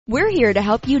We're here to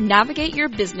help you navigate your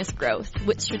business growth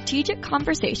with strategic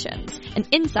conversations and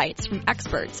insights from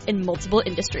experts in multiple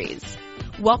industries.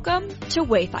 Welcome to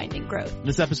Wayfinding Growth.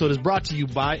 This episode is brought to you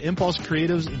by Impulse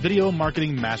Creative's Video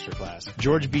Marketing Masterclass.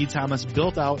 George B. Thomas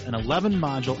built out an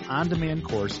 11-module on-demand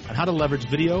course on how to leverage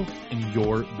video in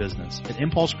your business at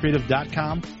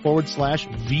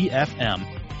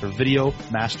impulsecreative.com/VFM for Video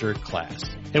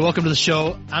Masterclass. Hey, welcome to the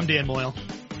show. I'm Dan Moyle.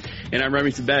 And I'm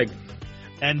Remington Begg.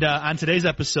 And on today's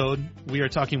episode, we are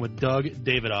talking with Doug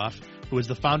Davidoff, who is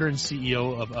the founder and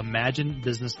CEO of Imagine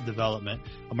Business Development,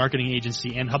 a marketing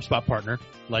agency and HubSpot partner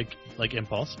like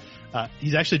Impulse.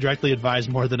 He's actually directly advised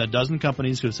more than a dozen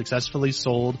companies who have successfully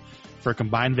sold for a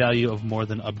combined value of more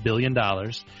than $1 billion.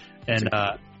 And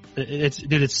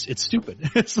it's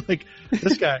stupid. It's like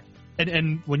this guy.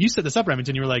 And when you set this up,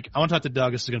 Remington, you were like, I want to talk to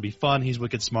Doug. This is going to be fun. He's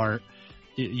wicked smart.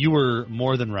 You were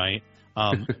more than right.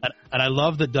 And I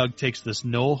love that Doug takes this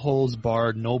no holds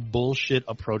barred, no bullshit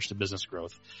approach to business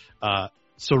growth.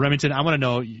 So Remington, I want to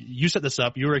know, you set this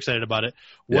up, you were excited about it.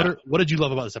 What did you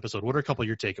love about this episode? What are a couple of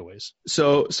your takeaways?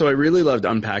 So I really loved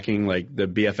unpacking like the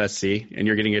BFSC, and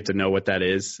you're going to get to know what that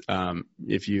is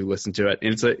if you listen to it.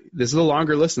 And this is a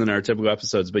longer listen than our typical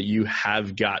episodes, but you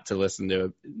have got to listen to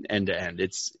it end to end.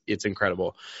 It's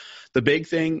incredible. The big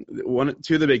thing,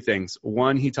 two of the big things.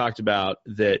 One, he talked about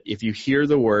that if you hear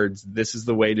the words, this is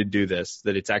the way to do this,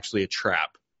 that it's actually a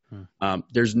trap.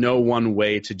 There's no one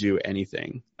way to do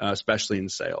anything, especially in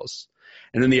sales.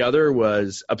 And then the other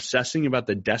was obsessing about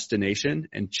the destination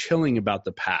and chilling about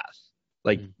the path.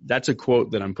 Like that's a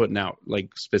quote that I'm putting out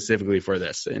like specifically for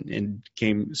this and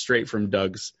came straight from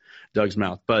Doug's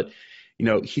mouth. But you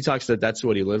know, he talks that that's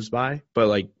what he lives by. But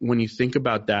like when you think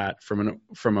about that from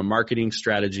a marketing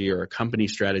strategy or a company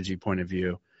strategy point of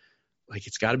view, like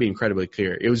it's got to be incredibly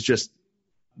clear. It was just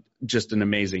an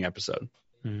amazing episode.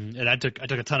 And I took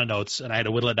a ton of notes, and I had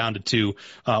to whittle it down to two.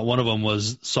 One of them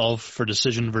was solve for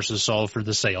decision versus solve for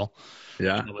the sale.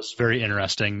 Yeah, and it was very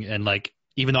interesting. And like,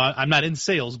 even though I'm not in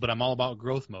sales, but I'm all about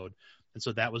growth mode, and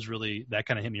so that was really that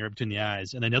kind of hit me right between the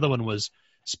eyes. And then the other one was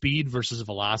speed versus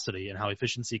velocity, and how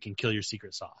efficiency can kill your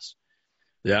secret sauce.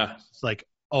 Yeah, it's like,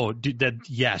 oh, dude,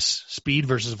 yes, speed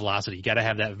versus velocity. You got to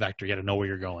have that vector. You got to know where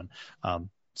you're going.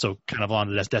 So kind of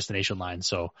along the destination line.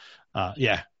 So,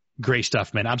 yeah. Great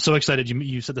stuff, man. I'm so excited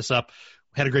you set this up.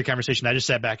 We had a great conversation. I just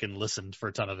sat back and listened for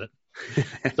a ton of it.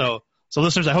 So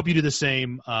listeners, I hope you do the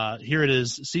same. Here it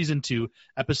is, season 2,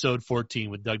 episode 14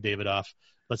 with Doug Davidoff.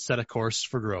 Let's set a course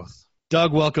for growth.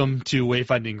 Doug, welcome to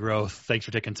Wayfinding Growth. Thanks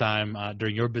for taking time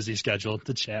during your busy schedule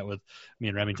to chat with me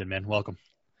and Remington, man. Welcome.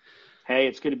 Hey,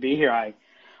 it's good to be here. I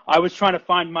was trying to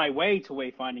find my way to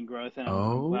Wayfinding Growth, and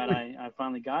I'm glad I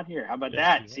finally got here. How about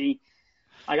that? See,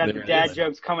 I got the dad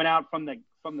jokes coming out from the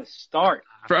start.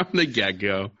 From the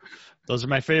get-go. Those are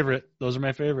my favorite.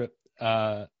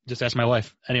 Just ask my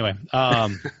wife. Anyway.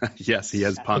 Yes, he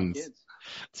has puns.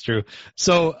 It's true.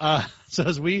 So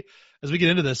as we get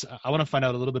into this, I want to find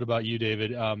out a little bit about you,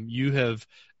 David. You have,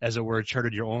 as it were,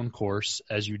 charted your own course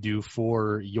as you do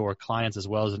for your clients as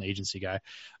well as an agency guy.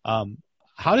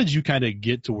 How did you kind of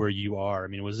get to where you are? I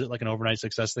mean, was it like an overnight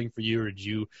success thing for you, or did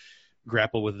you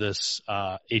grapple with this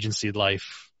agency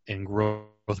life and growth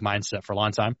mindset for a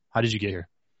long time? How did you get here?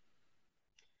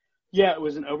 Yeah, it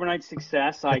was an overnight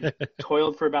success. I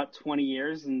toiled for about 20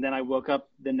 years, and then I woke up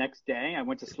the next day. I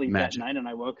went to sleep that night, and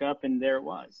I woke up, and there it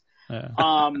was.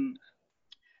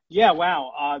 Yeah,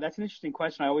 wow. That's an interesting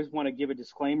question. I always want to give a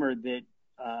disclaimer that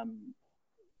I'm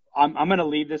going to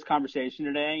leave this conversation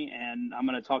today, and I'm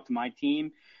going to talk to my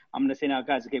team. I'm going to say now,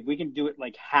 guys, okay, if we can do it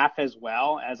like half as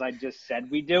well as I just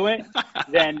said we do it,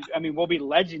 then, I mean, we'll be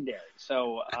legendary.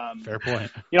 So, fair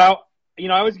point. You know,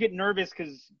 I always get nervous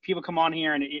because people come on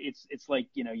here and it's like,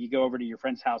 you know, you go over to your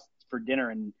friend's house for dinner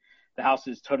and the house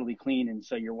is totally clean. And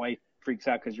so your wife freaks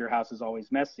out because your house is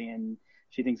always messy, and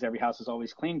she thinks every house is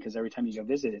always clean because every time you go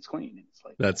visit, it's clean. And it's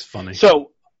like, that's funny.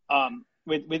 So,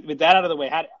 with that out of the way,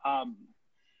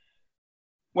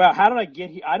 well, how did I get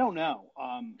here? I don't know.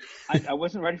 I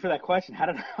wasn't ready for that question. How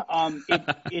did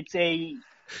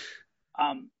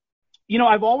you know,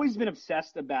 I've always been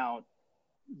obsessed about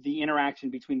the interaction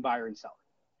between buyer and seller.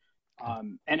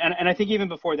 And I think even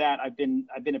before that, I've been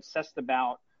obsessed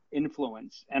about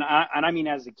influence. And I mean,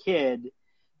 as a kid,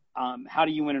 how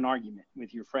do you win an argument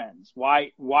with your friends?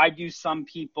 Why do some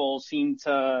people seem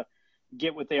to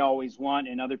get what they always want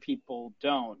and other people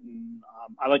don't? And,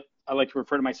 I like to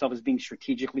refer to myself as being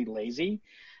strategically lazy.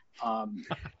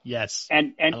 Yes.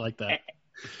 And I like that.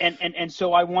 And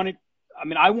so I wanted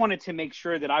to make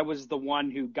sure that I was the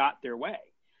one who got their way.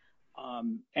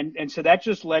 And so that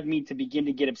just led me to begin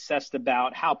to get obsessed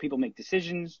about how people make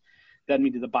decisions, led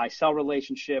me to the buy-sell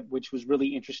relationship, which was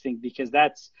really interesting because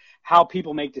that's how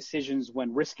people make decisions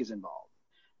when risk is involved.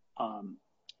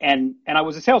 And I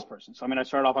was a salesperson. So, I mean, I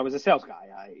started off, I was a sales guy,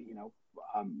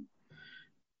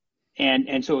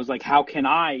 and so it was like, how can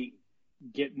I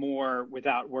get more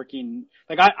without working?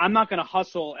 Like, I'm not going to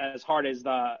hustle as hard as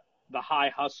the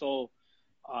high hustle,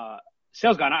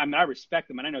 sales guy. I mean, I respect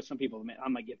them. And I know some people,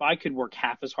 I'm like, if I could work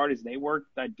half as hard as they work,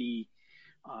 I'd be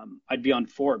on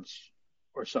Forbes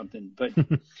or something. But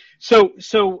so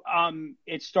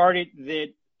it started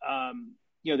that,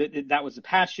 that was a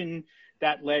passion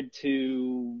that led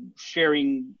to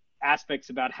sharing aspects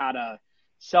about how to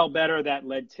sell better. That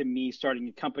led to me starting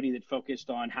a company that focused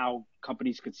on how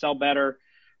companies could sell better.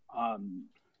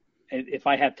 If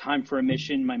I have time for a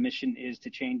mission, my mission is to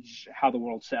change how the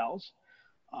world sells.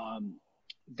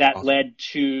 That awesome. Led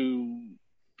to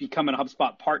becoming a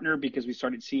HubSpot partner because we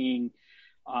started seeing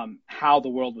how the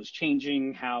world was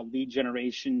changing, how lead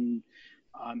generation,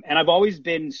 and I've always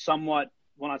been I've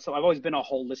always been a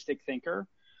holistic thinker.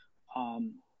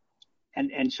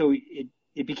 And so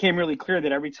it became really clear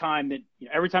that every time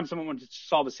someone wanted to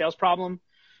solve a sales problem,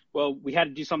 well, we had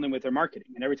to do something with their marketing.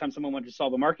 And every time someone wanted to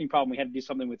solve a marketing problem, we had to do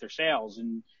something with their sales.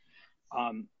 And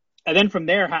then from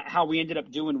there, how we ended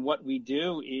up doing what we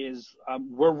do is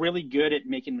we're really good at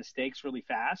making mistakes really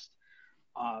fast.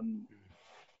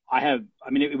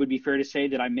 It would be fair to say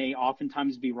that I may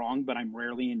oftentimes be wrong, but I'm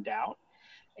rarely in doubt.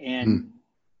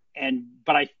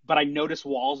 But I notice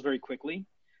walls very quickly.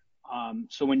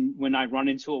 So when I run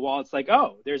into a wall, it's like,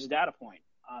 oh, there's a data point.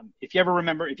 If you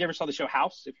ever saw the show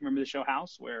House, if you remember the show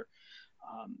House, where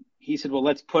he said, well,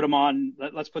 let's put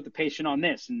the patient on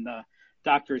this. And the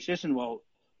doctor is just, well,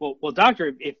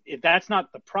 doctor, if that's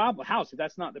not the problem, House, if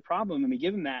that's not the problem, and we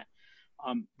give him that,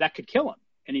 that could kill him.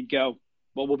 And he'd go,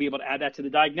 well, we'll be able to add that to the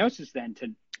diagnosis then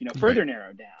to, further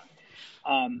narrow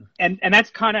down. And that's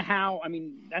kind of how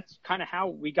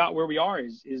we got where we are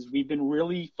is we've been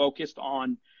really focused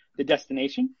on the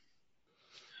destination,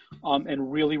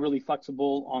 and really, really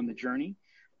flexible on the journey,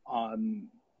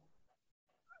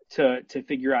 to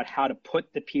figure out how to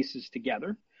put the pieces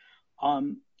together.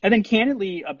 And then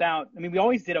candidly we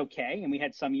always did okay. And we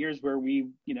had some years where we,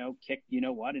 kicked,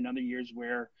 and other years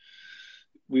where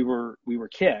we were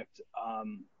kicked.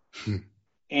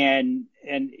 And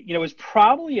it was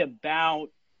probably about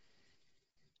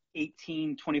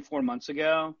 24 months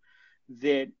ago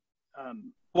that,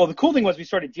 the cool thing was we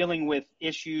started dealing with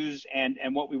issues and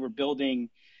what we were building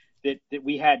that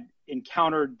we had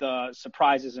encountered the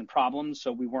surprises and problems.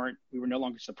 So we were no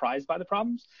longer surprised by the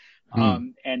problems.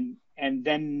 And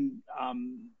then,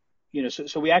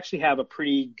 so we actually have a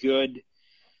pretty good,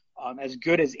 as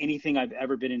good as anything I've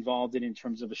ever been involved in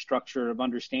terms of a structure of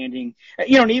understanding,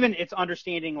 and even it's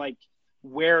understanding like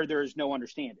where there's no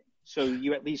understanding. So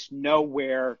you at least know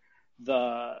where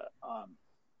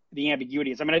the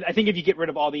ambiguity is. I mean, I think if you get rid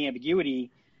of all the ambiguity,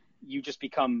 you just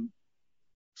become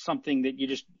something that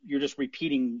you're just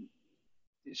repeating.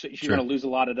 So you're going to lose a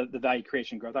lot of the value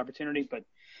creation growth opportunity.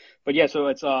 But yeah, so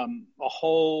it's a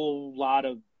whole lot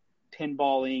of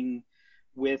pinballing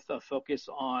with a focus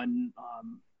on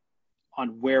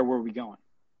where were we going.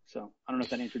 So I don't know if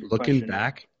that answered your question. Looking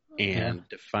back and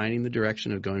defining the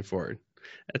direction of going forward.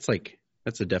 That's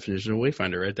the definition of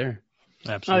Wayfinder right there.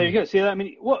 Absolutely. Oh, there you go. See, I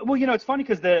mean, well, it's funny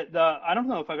because I don't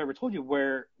know if I've ever told you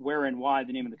where and why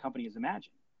the name of the company is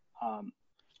Imagine.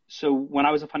 So when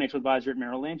I was a financial advisor at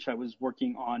Merrill Lynch, I was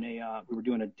working on we were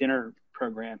doing a dinner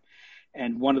program.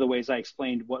 And one of the ways I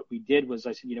explained what we did was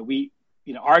I said,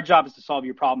 our job is to solve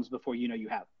your problems before you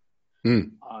have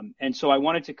them. And so I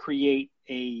wanted to create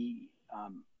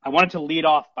I wanted to lead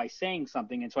off by saying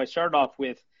something. And so I started off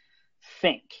with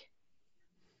think,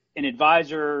 an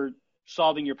advisor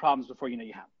solving your problems before you have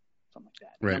them, something like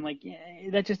that. Right. I'm like, yeah,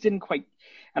 that just didn't quite,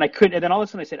 and I couldn't. And then all of a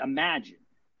sudden I said, imagine.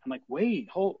 I'm like, wait,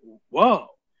 whoa.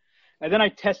 And then I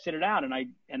tested it out, and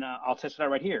I'll test it out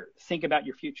right here. Think about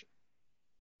your future.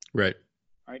 Right.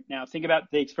 All right. Now think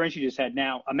about the experience you just had.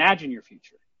 Now imagine your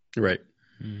future. Right.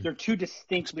 They're two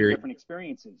distinctly different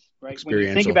experiences, right? When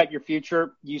you think about your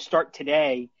future, you start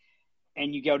today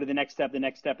and you go to the next step,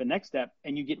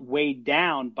 and you get weighed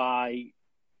down by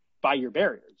your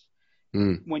barriers.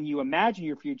 When you imagine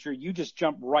your future, you just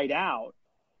jump right out.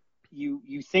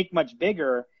 You think much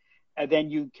bigger, and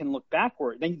then you can look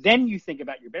backward. Then you think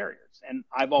about your barriers. And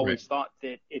I've always thought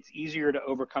that it's easier to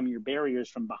overcome your barriers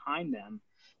from behind them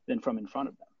than from in front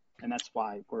of them. And that's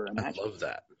why we're imagining. I love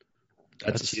that.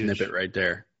 That's a snippet right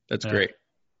there. That's great.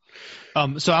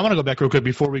 So I want to go back real quick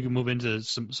before we can move into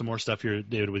some more stuff here,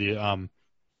 David, with you.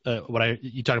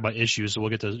 You talk about issues, so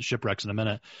we'll get to shipwrecks in a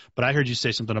minute. But I heard you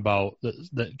say something about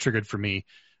that triggered for me.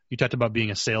 you talked about being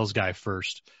a sales guy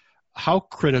first. How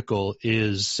critical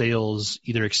is sales,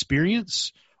 either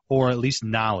experience or at least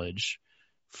knowledge,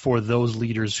 for those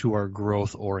leaders who are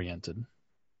growth oriented?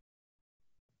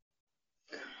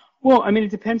 Well, I mean,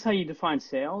 it depends how you define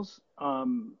sales. I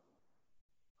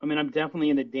mean, I'm definitely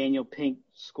in the Daniel Pink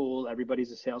school.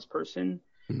 Everybody's a salesperson.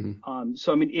 Mm-hmm.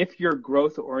 So, I mean, if you're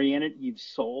growth oriented, you've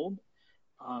sold.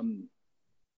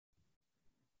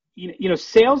 You know,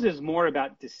 sales is more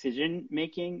about decision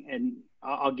making, and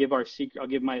I'll give our secret. I'll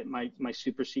give my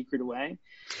super secret away.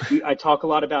 I talk a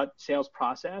lot about sales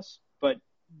process, but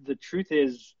the truth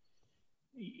is,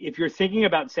 if you're thinking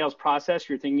about sales process,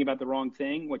 you're thinking about the wrong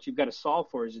thing. What you've got to solve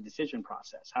for is a decision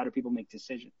process. How do people make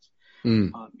decisions?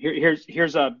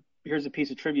 Here's a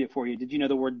piece of trivia for you. Did you know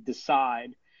the word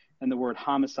decide and the word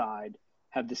homicide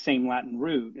have the same Latin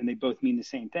root, and they both mean the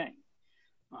same thing?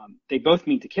 They both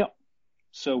mean to kill.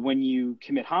 So when you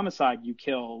commit homicide, you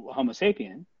kill a Homo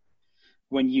sapien.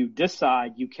 When you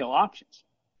decide, you kill options.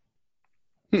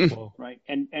 Right?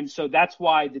 And so that's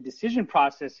why the decision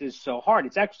process is so hard.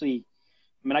 It's actually,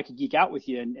 I mean, I could geek out with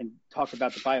you and talk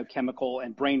about the biochemical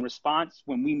and brain response.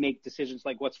 When we make decisions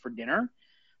like what's for dinner,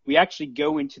 we actually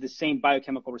go into the same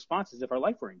biochemical responses if our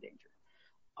life were in danger.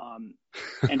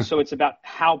 And so it's about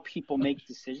how people make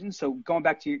decisions. So going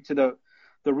back to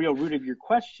the real root of your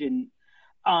question,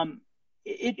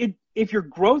 if you're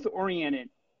growth oriented,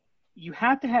 you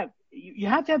have to have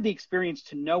the experience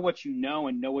to know what you know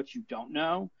and know what you don't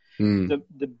know.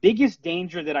 The biggest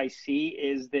danger that I see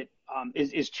is that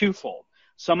is twofold.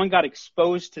 Someone got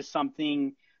exposed to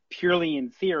something purely in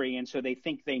theory, and so they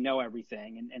think they know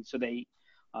everything, and so they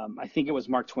I think it was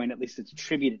Mark Twain, at least it's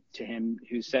attributed to him,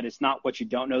 who said it's not what you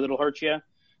don't know that'll hurt you,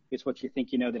 it's what you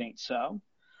think you know that ain't so.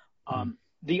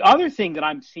 The other thing that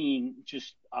I'm seeing,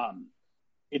 just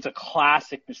it's a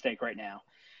classic mistake right now,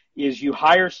 is you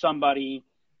hire somebody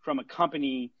from a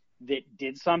company that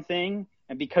did something,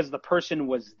 and because the person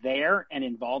was there and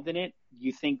involved in it,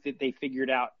 you think that they figured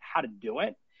out how to do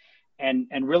it. And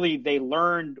really they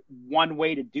learned one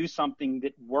way to do something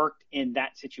that worked in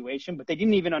that situation, but they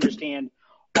didn't even understand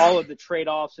all of the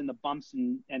trade-offs and the bumps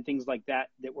and things like that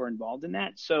were involved in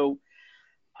that. So,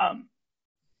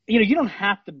 you don't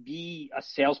have to be a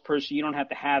salesperson. You don't have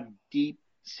to have deep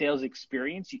sales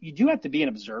experience. You do have to be an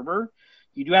observer.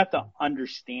 You do have to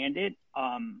understand it.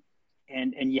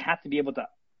 And you have to be able to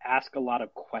ask a lot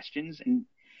of questions. And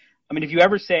I mean, if you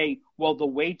ever say, well, the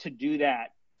way to do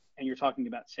that, and you're talking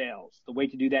about sales, the way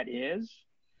to do that is,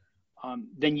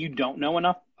 then you don't know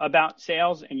enough about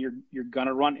sales, and you're going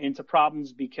to run into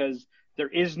problems, because there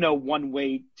is no one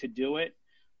way to do it.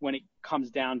 When it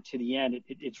comes down to the end,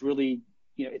 it's really,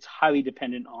 it's highly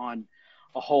dependent on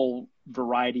a whole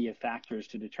variety of factors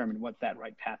to determine what that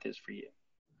right path is for you.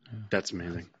 That's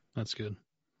amazing. That's good.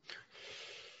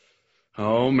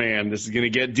 Oh man, this is going to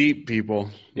get deep,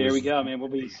 people. There we go, man. We'll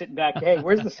be sitting back. Hey,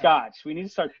 where's the scotch? We need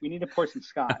to pour some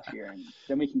scotch here, and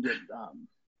then we can get,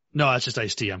 No, that's just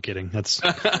iced tea. I'm kidding. That's,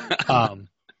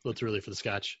 that's really for the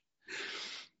scotch.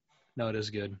 No, it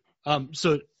is good.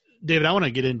 So David, I want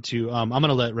to get into, I'm going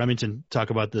to let Remington talk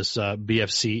about this,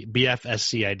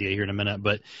 BFSC idea here in a minute.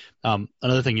 But,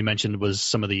 another thing you mentioned was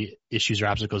some of the issues or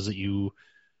obstacles that you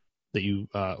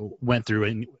went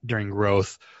through during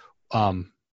growth.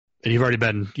 And you've already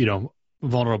been,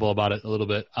 vulnerable about it a little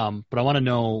bit. But I want to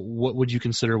know, what would you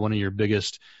consider one of your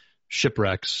biggest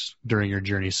shipwrecks during your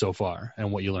journey so far,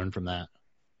 and what you learned from that?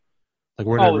 Like,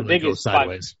 where did it really go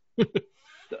sideways?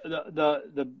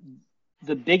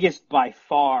 The biggest by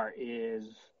far is,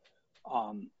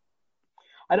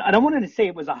 I don't want to say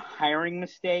it was a hiring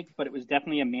mistake, but it was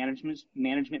definitely a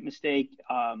management mistake.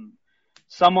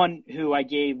 Someone who I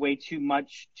gave way too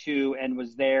much to and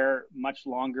was there much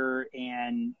longer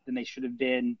than they should have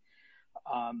been.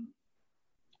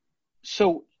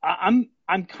 So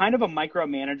I'm kind of a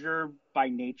micromanager by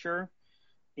nature,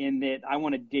 in that I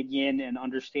want to dig in and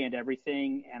understand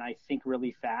everything, and I think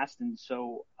really fast. And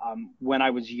so when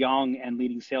I was young and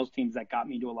leading sales teams, that got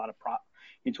me into a lot of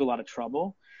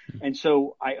trouble. And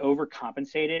so I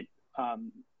overcompensated.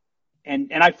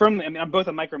 And I'm both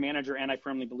a micromanager and I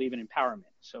firmly believe in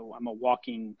empowerment. So I'm a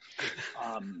walking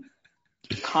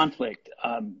conflict.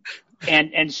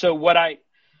 And so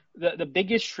the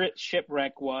biggest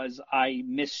shipwreck was, I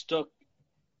mistook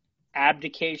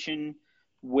abdication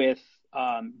with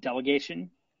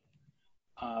delegation.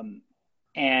 And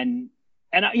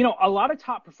a lot of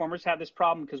top performers have this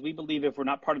problem, because we believe if we're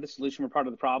not part of the solution, we're part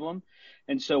of the problem.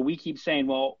 And so we keep saying,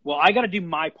 well, I got to do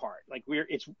my part. Like we're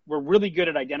really good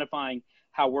at identifying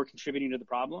how we're contributing to the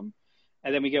problem.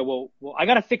 And then we go, well, I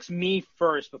got to fix me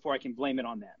first before I can blame it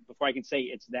on them, before I can say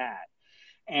it's that.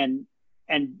 And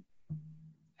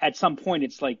at some point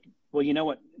it's like, well, you know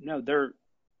what? No,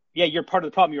 you're part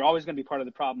of the problem. You're always going to be part of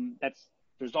the problem.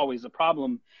 There's always a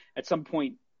problem. At some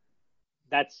point,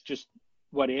 that's just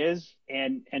what is.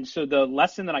 And so the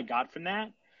lesson that I got from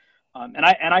that, and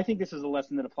I think this is a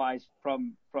lesson that applies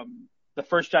from the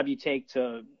first job you take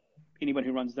to anyone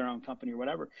who runs their own company or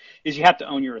whatever, is you have to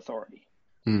own your authority.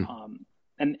 And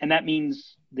that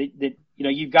means that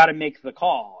you've got to make the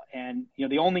call. And,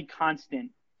 the only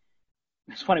constant,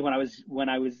 it's funny, when I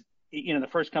was, the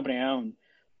first company I owned,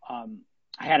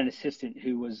 I had an assistant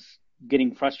who was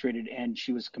getting frustrated, and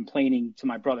she was complaining to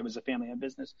my brother. It was a family-owned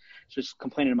business. She was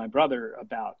complaining to my brother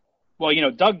about, well,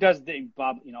 Doug does the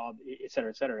Bob, et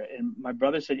cetera, et cetera. And my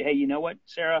brother said, hey, you know what,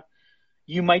 Sarah,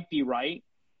 you might be right,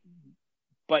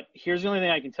 but here's the only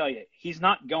thing I can tell you. He's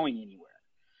not going anywhere.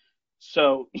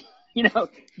 So, you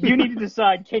need to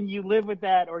decide, can you live with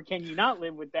that or can you not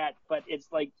live with that? But it's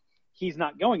like, he's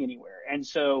not going anywhere. And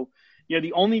so,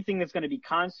 the only thing that's going to be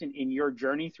constant in your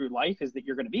journey through life is that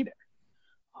you're going to be there.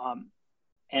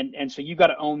 And so you got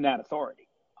to own that authority.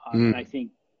 And I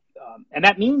think, and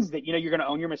that means that, you're going to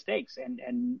own your mistakes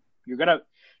and you're going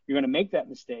to make that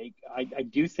mistake. I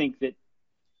do think that,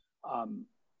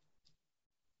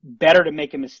 better to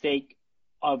make a mistake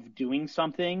of doing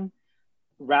something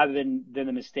rather than the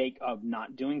mistake of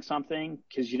not doing something,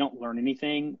 because you don't learn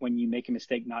anything when you make a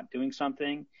mistake not doing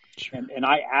something. Sure. And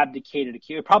I abdicated a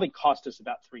key. It probably cost us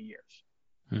about 3 years.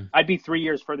 I'd be 3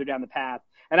 years further down the path.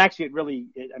 And actually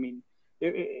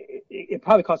it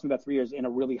probably cost me about 3 years in a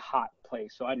really hot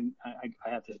place. So I'm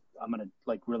going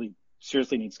to really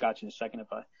seriously need scotch in a second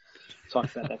if I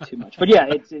talk about that too much. But yeah,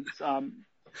 it's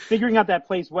figuring out that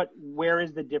place. Where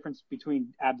is the difference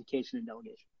between abdication and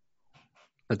delegation?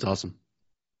 That's awesome.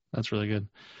 That's really good.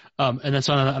 And then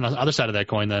so on the other side of that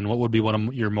coin, then what would be one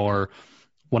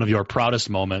of your proudest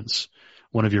moments,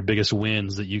 one of your biggest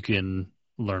wins that you can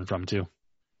learn from too?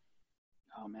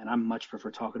 Oh man, I much prefer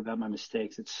talking about my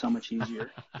mistakes. It's so much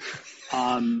easier.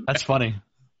 That's funny.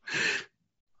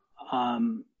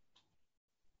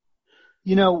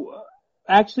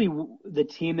 Actually the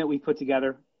team that we put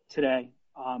together today,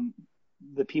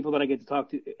 the people that I get to talk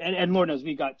to, and Lord knows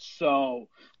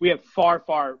we have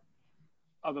far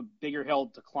of a bigger hill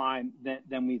to climb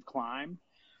than we've climbed,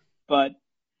 but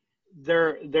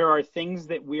there are things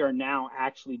that we are now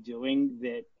actually doing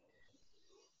that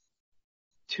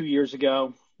 2 years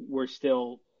ago were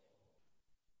still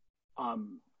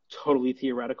totally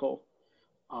theoretical,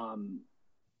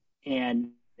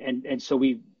 and so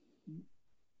we've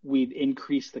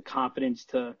increased the confidence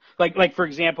to like for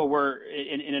example, we're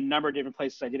in a number of different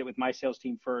places. I did it with my sales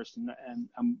team first, and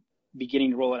I'm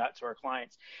beginning to roll it out to our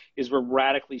clients, is we're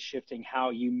radically shifting how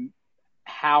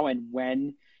and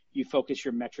when you focus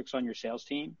your metrics on your sales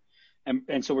team.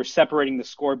 And so we're separating the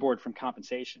scoreboard from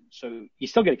compensation. So you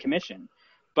still get a commission,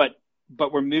 but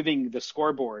we're moving the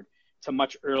scoreboard to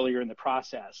much earlier in the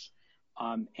process.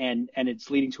 And it's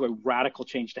leading to a radical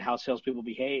change to how salespeople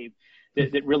behave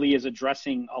that really is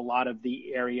addressing a lot of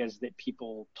the areas that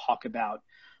people talk about.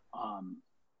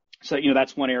 So,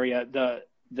 that's one area.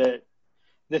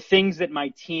 The things that my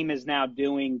team is now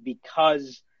doing,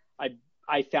 because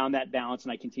I found that balance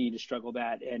and I continue to struggle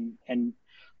that. And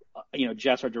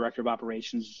Jess, our director of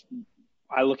operations,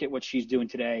 I look at what she's doing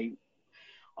today.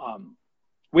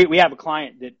 We have a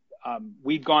client that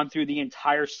we've gone through the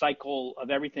entire cycle of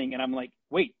everything. And I'm like,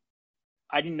 wait,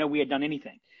 I didn't know we had done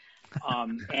anything.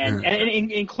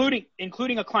 And including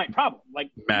a client problem,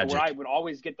 like where I would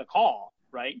always get the call,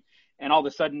 right? And all of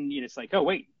a sudden, it's like, oh,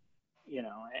 wait.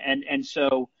 And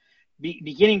so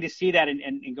beginning to see that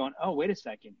and going, oh, wait a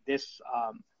second, this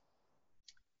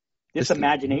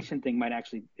imagination thing might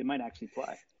actually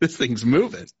play. This thing's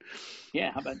moving.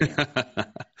 Yeah. How about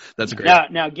that? That's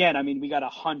great. Now again, we got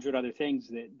 100 other things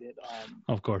that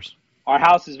of course, our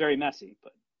house is very messy,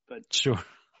 but sure,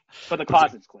 but the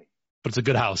closet's clean. But it's a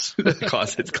good house. The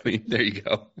closet's clean. There you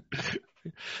go.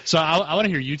 So I want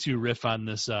to hear you two riff on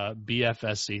this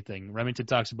BFSC thing. Remington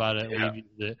talks about it. Yeah. We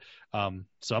used it.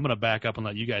 So I'm going to back up and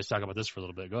let you guys talk about this for a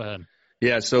little bit. Go ahead.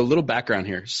 Yeah. So a little background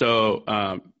here.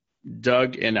 So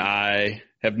Doug and I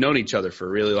have known each other for a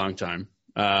really long time.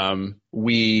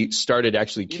 We started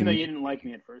actually. Even though you didn't like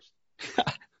me at first.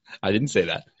 I didn't say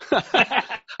that.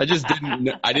 I just didn't.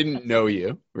 I didn't know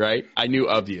you, right? I knew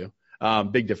of you.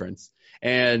 Big difference.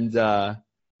 And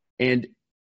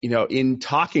in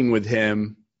talking with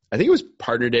him, I think it was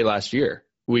Partner Day last year.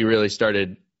 We really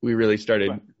started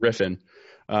riffing.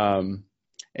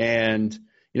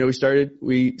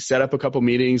 We set up a couple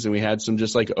meetings and we had some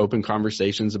just like open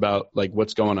conversations about like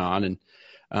what's going on.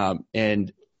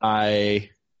 And I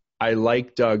I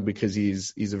like Doug because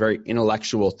he's a very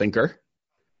intellectual thinker,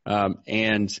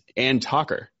 and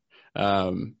talker.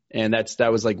 And that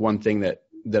was like one thing that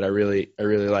I really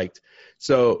liked.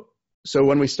 So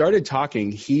when we started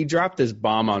talking, he dropped this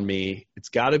bomb on me. It's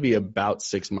got to be about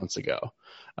 6 months ago,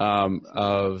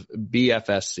 of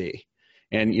BFSC.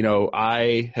 And,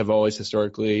 I have always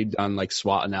historically done like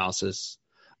SWOT analysis,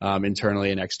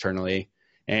 internally and externally.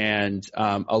 And,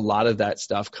 a lot of that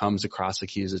stuff comes across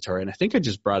accusatory. And I think I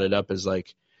just brought it up as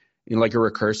like, like a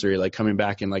recursory, like coming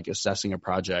back and like assessing a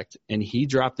project. And he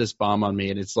dropped this bomb on me,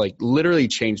 and it's like literally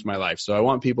changed my life. So I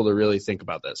want people to really think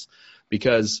about this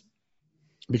because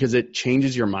it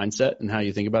changes your mindset and how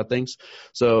you think about things.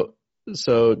 So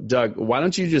Doug, why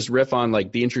don't you just riff on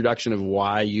like the introduction of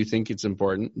why you think it's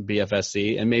important,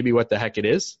 BFSC, and maybe what the heck it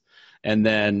is, and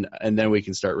then we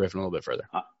can start riffing a little bit further.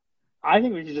 I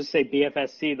think we should just say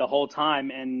BFSC the whole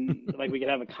time, and like we could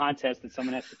have a contest that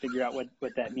someone has to figure out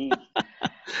what that means.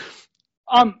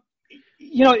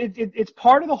 It's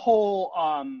part of the whole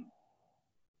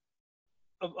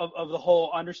of the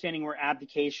whole understanding where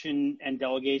abdication and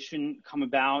delegation come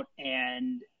about,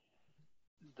 and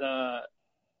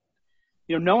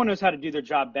no one knows how to do their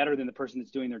job better than the person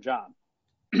that's doing their job,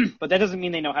 but that doesn't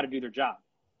mean they know how to do their job.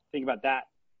 Think about that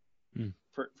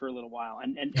for a little while,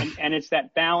 and it's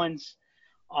that balance.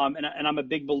 And I'm a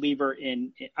big believer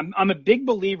in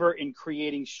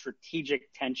creating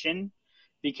strategic tension,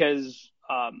 because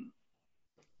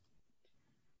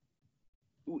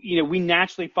we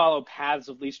naturally follow paths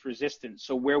of least resistance.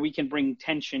 So where we can bring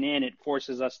tension in, it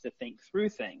forces us to think through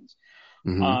things.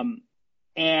 Mm-hmm.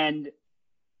 And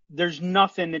there's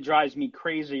nothing that drives me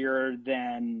crazier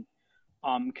than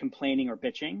complaining or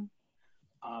bitching.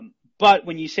 But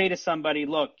when you say to somebody,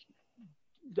 look,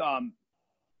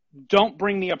 don't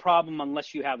bring me a problem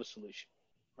unless you have a solution,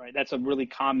 right? That's a really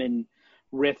common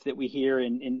riff that we hear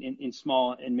in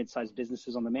small and mid-sized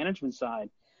businesses on the management side.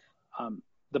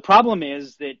 The problem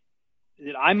is that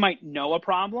I might know a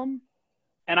problem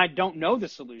and I don't know the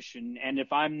solution. And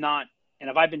if I've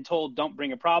been told don't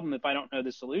bring a problem if I don't know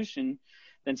the solution,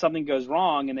 then something goes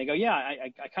wrong and they go, yeah,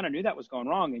 I kind of knew that was going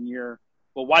wrong. And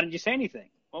well, why didn't you say anything?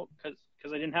 Well, because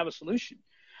I didn't have a solution.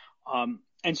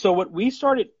 And so what we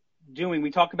started doing,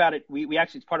 we talk about it. We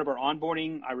actually, it's part of our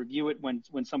onboarding. I review it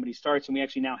when somebody starts, and we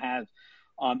actually now have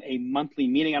a monthly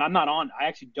meeting. And I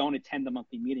actually don't attend the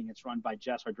monthly meeting. It's run by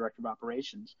Jess, our director of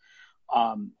operations.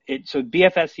 So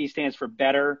BFSC stands for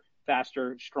better,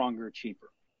 faster, stronger, cheaper.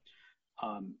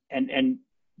 And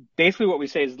basically what we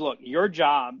say is, look, your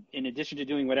job, in addition to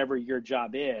doing whatever your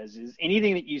job is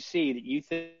anything that you see that you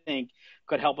think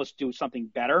could help us do something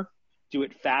better, do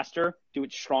it faster, do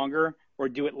it stronger, or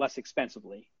do it less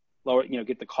expensively. Lower,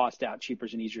 get the cost out. Cheaper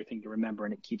is an easier thing to remember,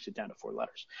 and it keeps it down to 4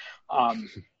 letters.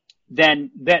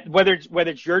 Then that whether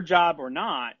it's your job or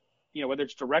not, whether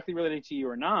it's directly related to you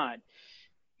or not,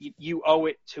 you owe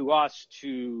it to us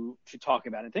to talk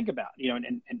about and think about,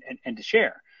 and to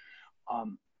share.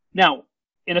 Now,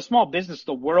 in a small business,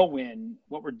 the whirlwind,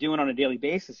 what we're doing on a daily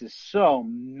basis is so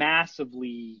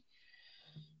massively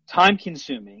time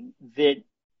consuming that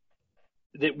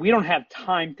we don't have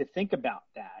time to think about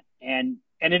that. And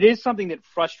it is something that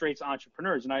frustrates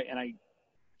entrepreneurs. And I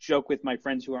joke with my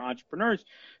friends who are entrepreneurs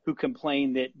who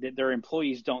complain that their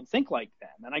employees don't think like them.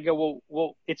 And I go,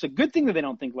 well, it's a good thing that they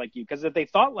don't think like you, because if they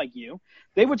thought like you,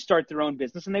 they would start their own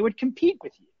business and they would compete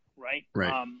with you. Right.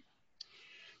 Right.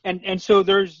 And so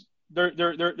there's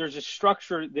a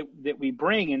structure that we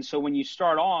bring. And so when you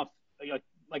start off,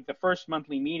 like the first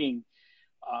monthly meeting,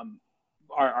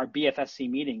 our BFSC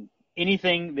meeting,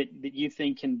 anything that you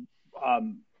think can,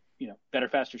 better,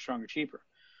 faster, stronger, cheaper.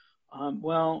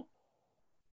 Well,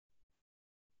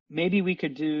 maybe we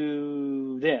could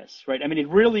do this, right? I mean, it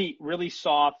really, really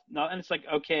soft. And it's like,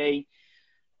 okay.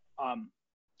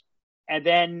 And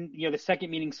then, the second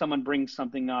meeting, someone brings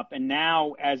something up, and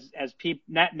now as people,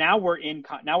 now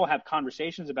we'll have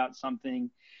conversations about something,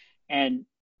 and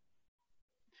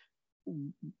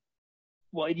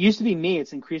well, it used to be me.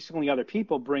 It's increasingly other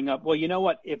people bring up, well, you know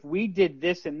what? If we did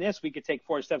this and this, we could take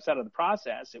 4 steps out of the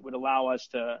process. It would allow us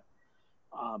to,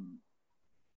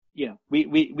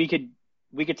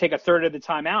 we could take a third of the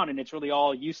time out, and it's really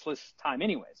all useless time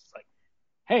anyways. It's like,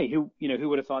 hey, who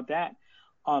would have thought that?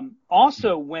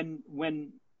 Also,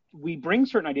 when we bring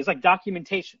certain ideas like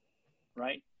documentation,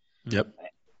 right? Yep.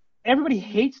 Everybody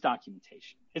hates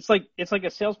documentation. It's like a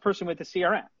salesperson with a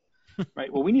CRM,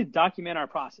 right? Well, we need to document our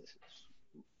processes.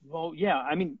 Well, yeah,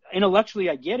 I mean, intellectually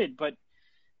I get it, but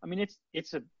I mean,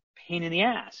 it's a pain in the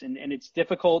ass, and it's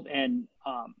difficult. And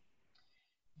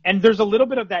and there's a little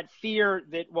bit of that fear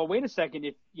that, well, wait a second,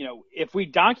 if we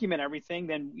document everything,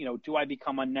 then, do I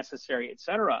become unnecessary, et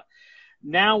cetera.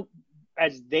 Now,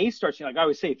 as they start seeing, like I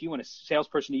always say, if you want a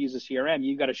salesperson to use a CRM,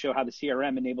 you've got to show how the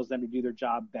CRM enables them to do their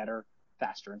job better,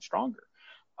 faster, and stronger.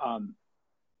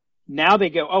 Now they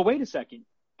go, oh, wait a second.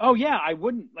 Oh, yeah, I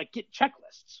wouldn't get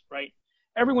checklists, right?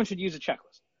 Everyone should use a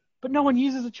checklist, but no one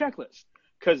uses a checklist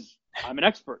because I'm an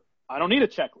expert. I don't need a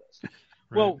checklist.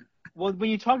 Right. Well, when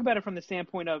you talk about it from the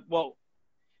standpoint of, well,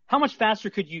 how much faster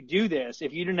could you do this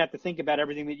if you didn't have to think about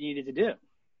everything that you needed to do?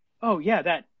 Oh, yeah,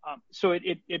 that. So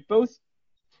it both,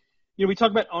 we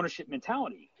talk about ownership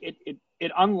mentality.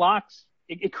 It unlocks,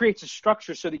 it creates a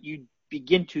structure so that you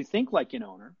begin to think like an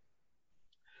owner.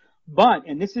 But,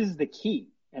 and this is the key,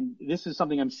 and this is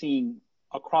something I'm seeing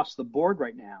across the board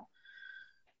right now,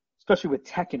 especially with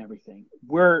tech and everything,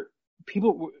 where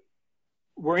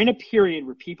we're in a period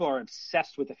where people are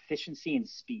obsessed with efficiency and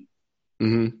speed.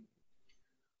 Mm-hmm.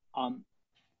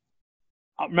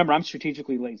 Remember, I'm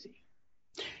strategically lazy.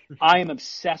 I am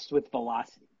obsessed with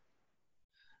velocity.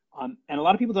 And a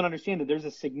lot of people don't understand that there's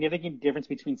a significant difference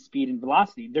between speed and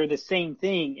velocity. They're the same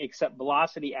thing, except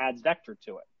velocity adds vector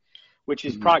to it, which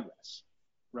is progress,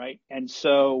 right? And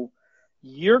so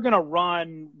you're going to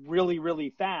run really,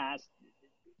 really fast.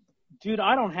 Dude,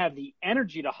 I don't have the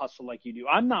energy to hustle like you do.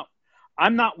 I'm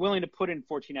not willing to put in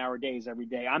 14-hour days every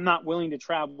day. I'm not willing to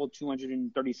travel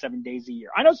 237 days a year.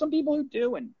 I know some people who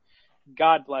do, and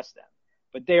God bless them.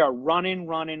 But they are running.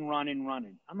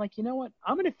 I'm like, you know what?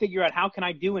 I'm going to figure out how can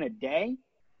I do in a day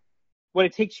what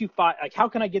it takes you how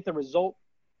can I get the result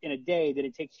in a day that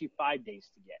it takes you 5 days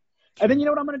to get? And then you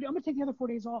know what I'm going to do? I'm going to take the other 4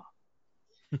 days off.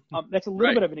 That's a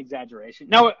little bit of an exaggeration.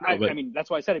 Now, I mean, that's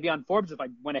why I said it'd be on Forbes if I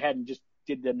went ahead and just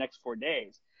did the next 4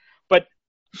 days. But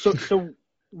so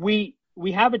we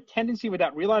have a tendency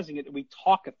without realizing it that we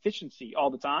talk efficiency all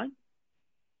the time.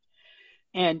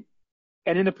 And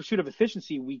in the pursuit of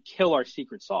efficiency, we kill our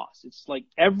secret sauce. It's like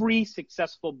every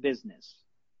successful business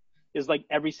is like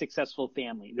every successful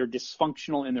family. They're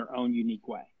dysfunctional in their own unique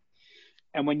way.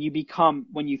 And when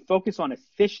you focus on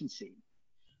efficiency,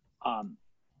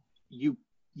 you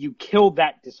kill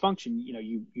that dysfunction.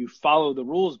 You follow the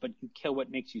rules, but you kill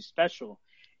what makes you special.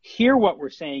 Here, what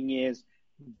we're saying is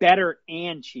better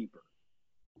and cheaper,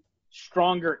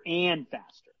 stronger and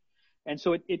faster. And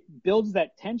so it builds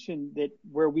that tension that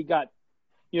where we got,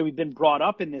 we've been brought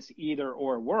up in this either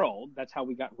or world. That's how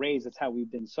we got raised. That's how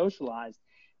we've been socialized.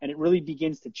 And it really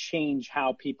begins to change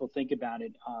how people think about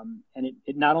it. And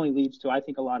it not only leads to, I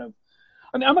think, a lot of,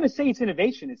 I'm going to say it's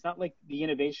innovation. It's not like the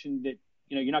innovation that,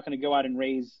 you're not going to go out and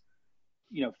raise,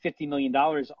 $50 million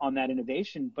on that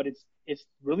innovation, but it's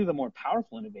really the more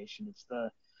powerful innovation. It's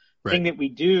the thing that we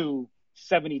do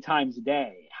 70 times a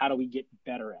day. How do we get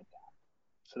better at that?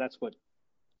 So that's what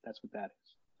that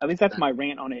is. At least that's my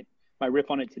rant on it. My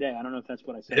riff on it today. I don't know if that's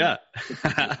what I said.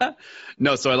 Yeah.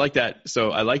 No, so I like that.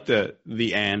 So I like the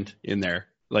and in there,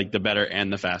 like the better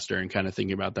and the faster, and kind of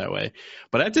thinking about that way.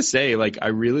 But I have to say, I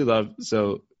really love,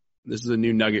 so this is a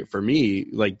new nugget for me,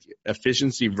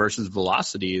 efficiency versus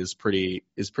velocity is pretty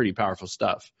powerful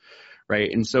stuff.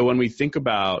 Right. And so when we think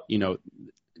about,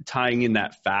 tying in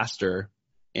that faster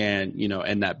and,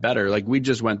 and that better, we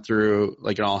just went through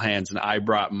an all hands, and I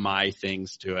brought my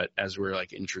things to it as we're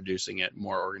introducing it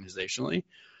more organizationally.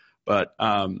 But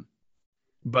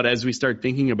as we start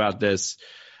thinking about this,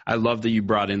 I love that you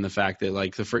brought in the fact that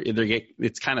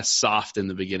it's kind of soft in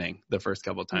the beginning, the first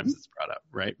couple of times it's brought up,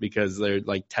 right? Because they're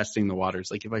testing the waters.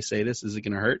 If I say this, is it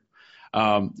going to hurt?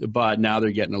 But now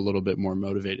they're getting a little bit more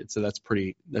motivated. So that's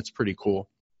pretty cool.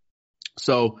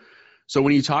 So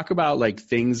when you talk about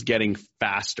things getting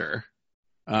faster,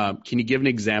 can you give an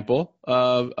example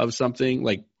of something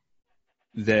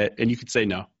that, and you could say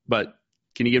no, but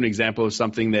can you give an example of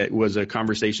something that was a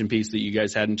conversation piece that you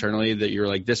guys had internally that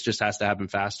you're this just has to happen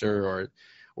faster,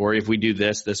 or if we do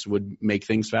this would make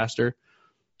things faster?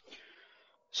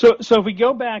 So if we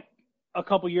go back a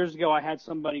couple years ago, I had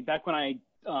somebody back when I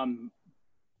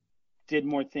did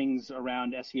more things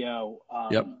around SEO.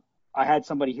 I had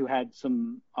somebody who had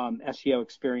some SEO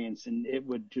experience, and it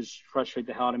would just frustrate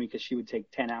the hell out of me because she would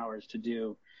take 10 hours to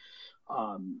do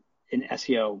an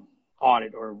SEO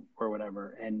audit or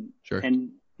whatever. And sure.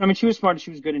 And I mean, she was smart and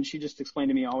she was good, and she just explained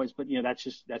to me always, but that's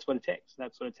what it takes.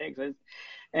 That's what it takes.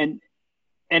 And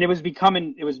it was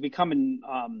becoming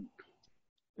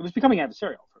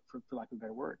adversarial, for lack of a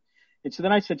better word. And so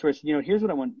then I said to her, here's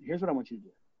what I want you to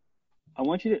do. I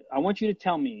want you to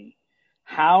tell me,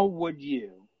 how would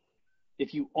you,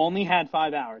 if you only had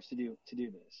 5 hours to do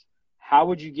this, how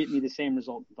would you get me the same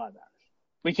result in 5 hours?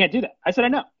 We can't do that. I said, I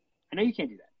know you can't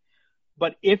do that.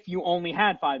 But if you only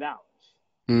had 5 hours,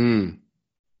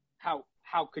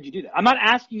 How could you do that? I'm not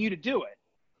asking you to do it.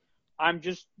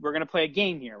 We're going to play a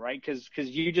game here, right? Because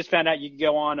you just found out you could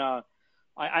go on. I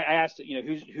asked,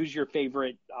 who's your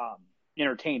favorite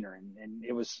entertainer,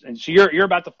 and so you're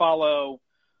about to follow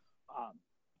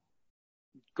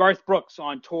Garth Brooks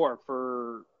on tour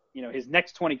for his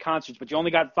next 20 concerts, but you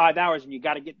only got 5 hours and you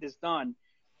got to get this done.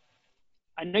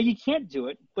 I know you can't do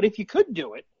it, but if you could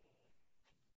do it,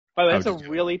 by the way, that's a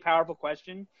really powerful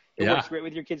question. It works great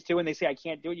with your kids too. When they say I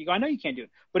can't do it, you go, I know you can't do it,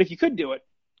 but if you could do it,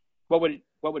 what would it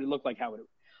look like? How would it?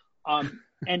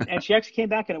 And she actually came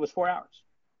back and it was 4 hours.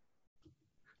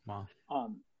 Wow.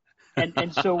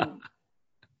 And so,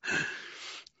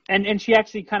 and she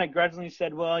actually kind of grudgingly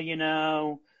said, well,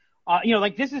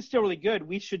 like this is still really good.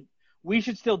 We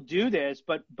should still do this,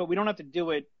 but we don't have to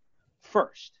do it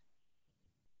first.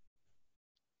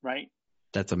 Right.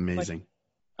 That's amazing.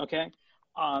 Okay.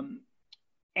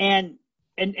 And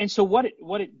so what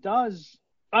it does,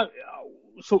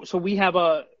 so we have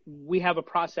a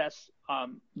process,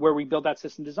 where we build that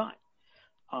system design.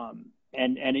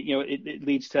 And it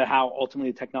leads to how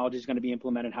ultimately the technology is going to be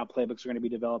implemented, how playbooks are going to be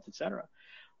developed, et cetera.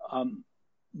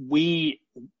 We,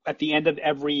 at the end of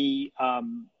every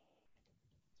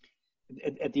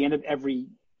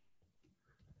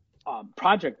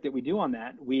project that we do on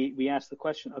that, we ask the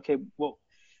question, okay, well,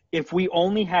 if we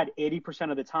only had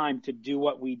 80% of the time to do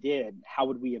what we did, how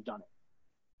would we have done it?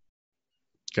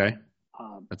 Okay.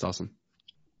 That's awesome.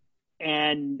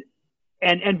 And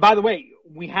by the way,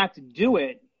 we have to do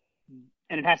it,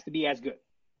 and it has to be as good.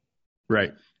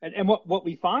 Right. And what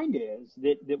we find is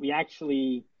that we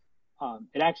actually,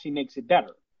 it actually makes it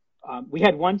better. We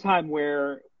had one time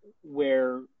where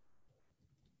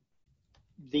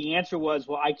the answer was,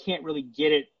 well, I can't really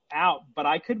get it out, but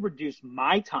I could reduce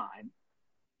my time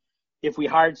if we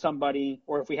hired somebody,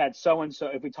 or if we had so-and-so,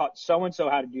 if we taught so-and-so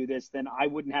how to do this, then I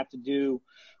wouldn't have to do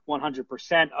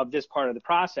 100% of this part of the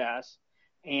process.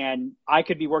 And I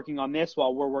could be working on this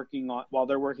while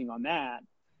they're working on that.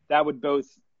 That would both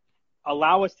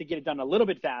allow us to get it done a little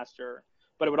bit faster,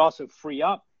 but it would also free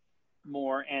up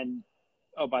more. And,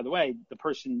 oh, by the way, the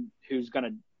person who's going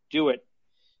to do it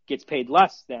gets paid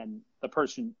less than the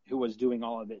person who was doing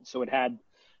all of it. So it had,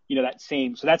 that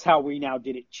same, so that's how we now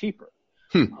did it cheaper.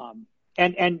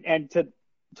 And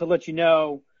to let you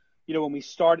know, when we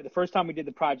started, the first time we did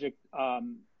the project,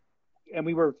 and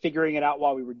we were figuring it out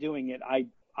while we were doing it,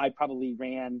 I probably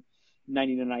ran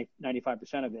 90 to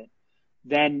 95% of it.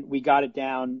 Then we got it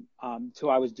down to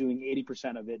I was doing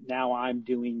 80% of it. Now I'm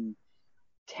doing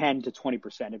 10 to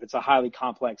 20%. If it's a highly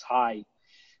complex,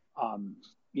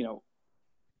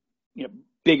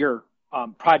 bigger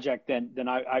project, then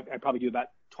I probably do about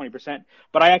 20%.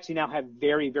 But I actually now have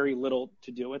very, very little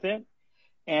to do with it.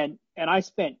 And I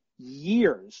spent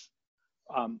years.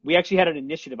 We actually had an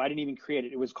initiative. I didn't even create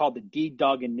it. It was called the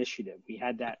D-Doug Initiative. We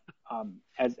had that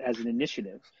as an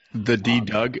initiative. The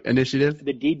D-Doug Initiative?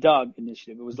 The D-Doug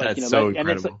Initiative. It was like, that's so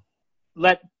incredible.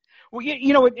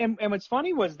 And what's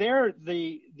funny was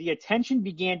the attention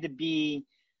began to be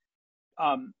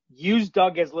use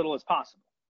Doug as little as possible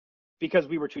because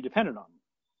we were too dependent on him.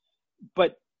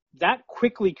 But that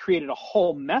quickly created a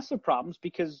whole mess of problems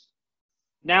because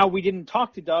now we didn't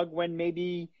talk to Doug when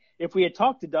maybe if we had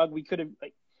talked to Doug, we could have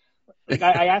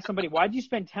I asked somebody, why did you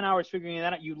spend 10 hours figuring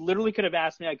that out? You literally could have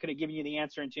asked me. I could have given you the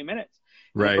answer in 2 minutes.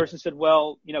 And right. The person said,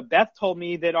 well, Beth told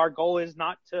me that our goal is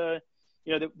not to,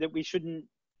 that we shouldn't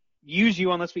use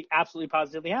you unless we absolutely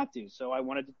positively have to. So I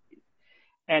wanted to,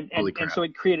 and so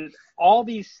it created all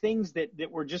these things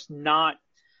that were just not,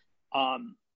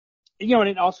 and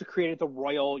it also created the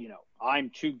royal, I'm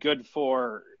too good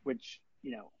for, which,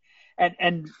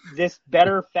 and this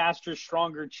better, faster,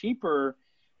 stronger, cheaper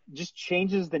just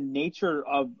changes the nature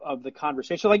of the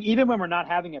conversation. Like even when we're not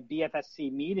having a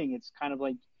BFSC meeting, it's kind of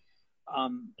like,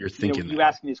 you're thinking, you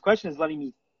asking these questions, letting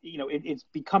me, it's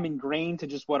become ingrained to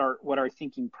just what our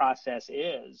thinking process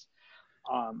is,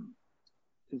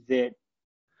 that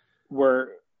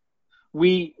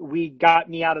we got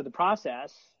me out of the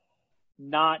process,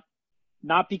 not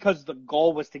because the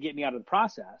goal was to get me out of the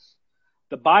process.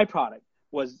 The byproduct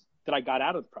was that I got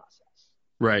out of the process.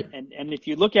 Right. And if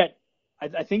you look at,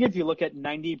 I think if you look at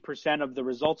 90% of the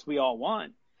results we all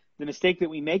want, the mistake that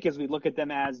we make is we look at them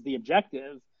as the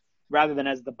objective rather than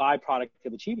as the byproduct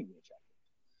of achieving the objective.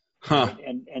 Huh.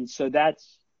 Right? And so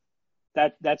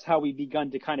that's how we've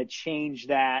begun to kind of change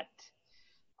that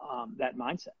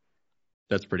mindset.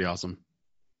 That's pretty awesome.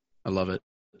 I love it.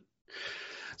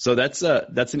 So that's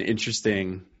an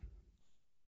interesting,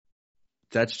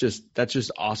 that's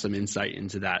just awesome insight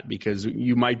into that, because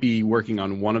you might be working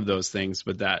on one of those things,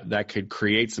 but that could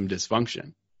create some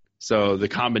dysfunction. So the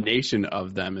combination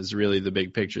of them is really the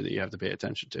big picture that you have to pay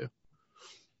attention to.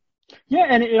 Yeah,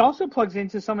 and it also plugs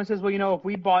into someone says, well,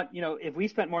 if we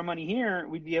spent more money here,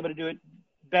 we'd be able to do it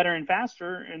better and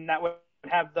faster, and that would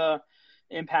have the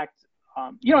impact.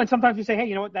 And sometimes we say, hey,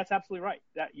 you know what, that's absolutely right.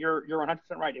 That you're 100%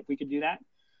 right. If we could do that,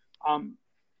 and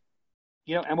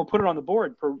we'll put it on the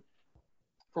board for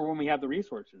when we have the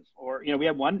resources. Or, we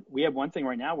have one thing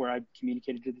right now where I've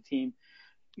communicated to the team,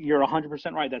 you're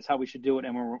 100% right. That's how we should do it.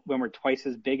 And when we're twice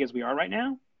as big as we are right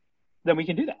now, then we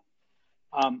can do that.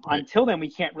 Right. Until then, we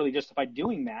can't really justify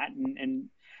doing that. And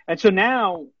so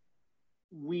now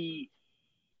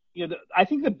I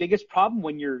think the biggest problem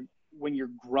when you're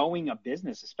growing a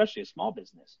business, especially a small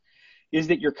business, is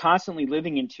that you're constantly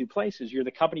living in two places. You're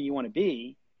the company you want to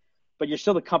be, but you're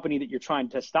still the company that you're trying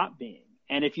to stop being.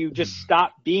 And if you just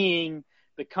stop being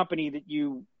the company that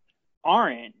you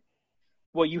aren't,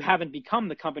 well, you haven't become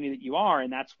the company that you are,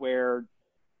 and that's where,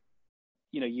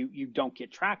 you don't get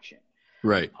traction.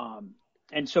 Right.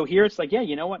 And so here it's like, yeah,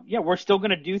 you know what? Yeah, we're still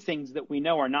going to do things that we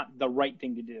know are not the right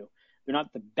thing to do. They're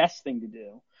not the best thing to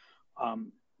do.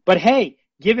 But hey,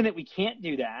 given that we can't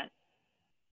do that,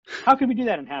 how can we do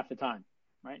that in half the time,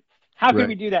 right? How can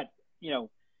we do that, 20%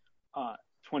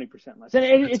 less? And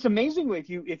it's amazing if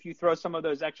you throw some of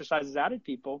those exercises out at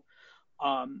people,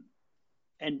 and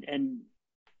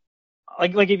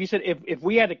like if you said, if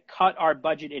we had to cut our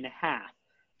budget in half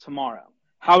tomorrow,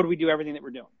 how would we do everything that we're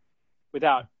doing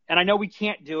without? And I know we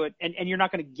can't do it, and you're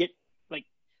not going to get, like,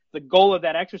 the goal of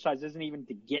that exercise isn't even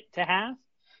to get to half.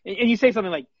 And you say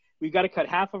something like, we've got to cut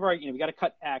half of our, we got to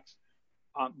cut X.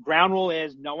 Ground rule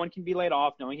is no one can be laid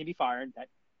off, no one can be fired. That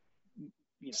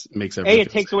makes everything. It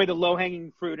takes away the low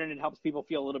hanging fruit, and it helps people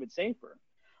feel a little bit safer.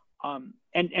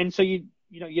 And so you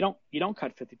don't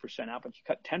cut 50% out, but you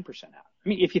cut 10% out. I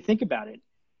mean, if you think about it,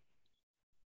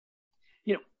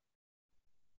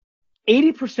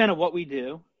 80% of what we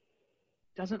do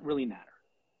doesn't really matter.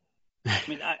 I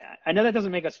mean, I know that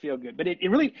doesn't make us feel good, but it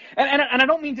really, and I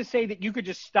don't mean to say that you could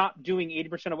just stop doing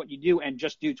 80% of what you do and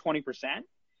just do 20%.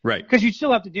 Right. Because you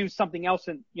still have to do something else,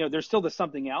 and there's still the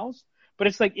something else. But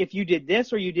it's like, if you did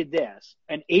this or you did this,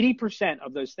 and 80%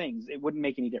 of those things, it wouldn't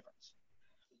make any difference.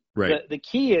 Right. The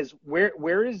key is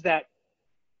where is that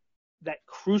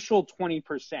crucial 20%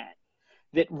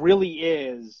 that really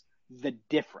is the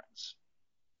difference.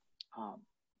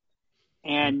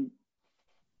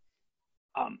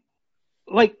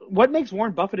 Like, what makes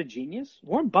Warren Buffett a genius?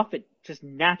 Warren Buffett just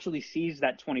naturally sees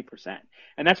that 20%.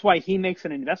 And that's why he makes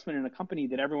an investment in a company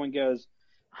that everyone goes,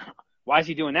 why is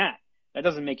he doing that? That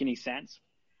doesn't make any sense.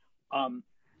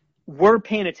 We're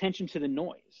paying attention to the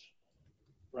noise,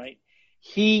 right?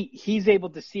 He's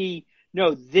able to see,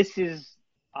 no, this is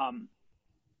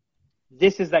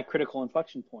that critical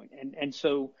inflection point. And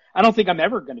so I don't think I'm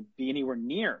ever going to be anywhere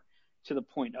near to the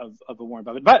point of a Warren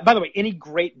Buffett. By the way, any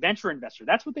great venture investor,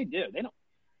 that's what they do.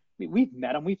 We've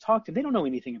met them, we've talked to them. They don't know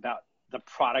anything about the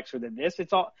products or this.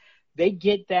 It's all, they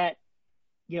get that,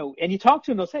 and you talk to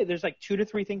them, they'll say, there's like 2 to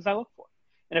 3 things I look for.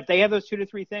 And if they have those 2 to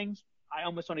 3 things, I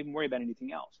almost don't even worry about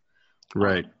anything else.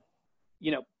 Right.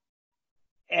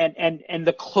 And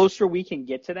the closer we can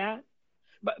get to that,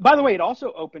 but by the way, it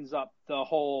also opens up the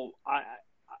whole,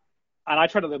 and I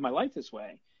try to live my life this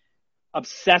way,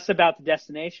 obsess about the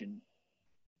destination,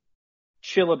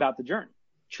 chill about the journey,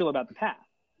 chill about the path.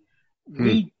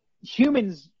 We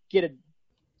humans get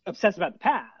obsessed about the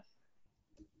path,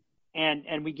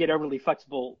 and we get overly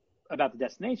flexible about the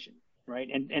destination, right?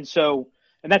 And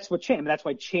that's what change. That's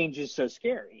why change is so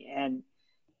scary. And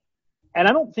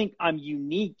I don't think I'm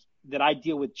unique that I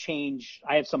deal with change.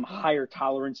 I have some higher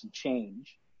tolerance of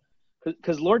change,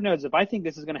 because Lord knows if I think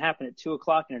this is going to happen at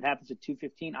 2:00 and it happens at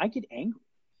 2:15, I get angry.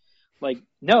 Like,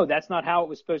 no, that's not how it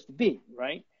was supposed to be,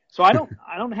 right? So I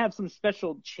don't have some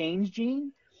special change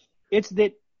gene. It's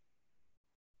that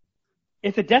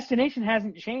if the destination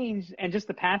hasn't changed and just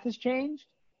the path has changed,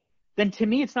 then to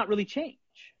me it's not really change.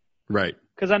 Right.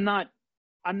 Because I'm not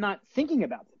thinking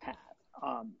about the path.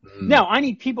 Now I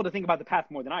need people to think about the path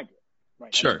more than I do.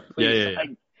 Right. Sure. Yeah.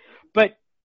 But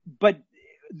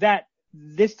that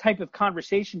this type of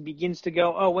conversation begins to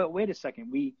go, oh, wait a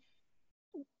second.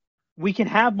 We can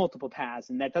have multiple paths,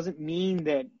 and that doesn't mean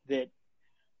that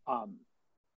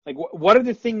like, what are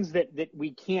the things that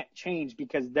we can't change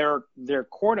because they're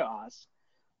core to us?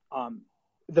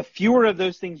 The fewer of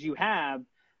those things you have,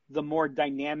 the more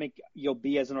dynamic you'll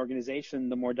be as an organization,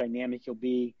 the more dynamic you'll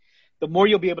be, the more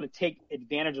you'll be able to take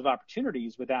advantage of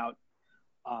opportunities without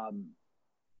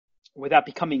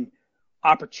becoming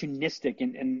opportunistic.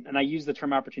 And I use the term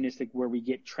opportunistic where we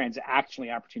get transactionally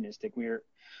opportunistic.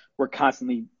 We're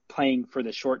constantly playing for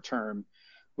the short term,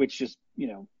 which just,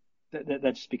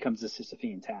 that just becomes a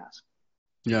Sisyphean task.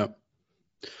 Yeah.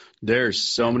 There's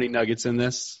so many nuggets in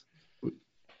this.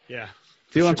 Yeah.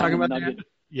 Feel what I'm talking about? Nugget.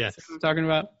 Yes. See what I'm talking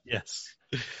about? Yes.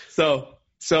 So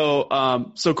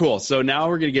cool. So now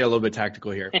we're going to get a little bit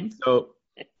tactical here. So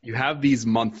you have these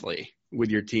monthly with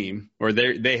your team, or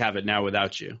they have it now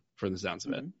without you, from the sounds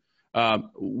of it.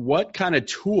 What kind of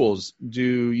tools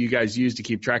do you guys use to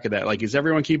keep track of that? Like, is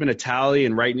everyone keeping a tally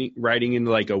and writing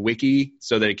into like a wiki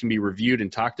so that it can be reviewed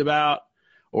and talked about?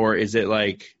 Or is it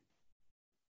like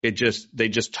they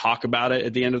just talk about it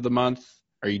at the end of the month?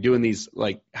 Are you doing these,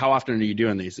 like, how often are you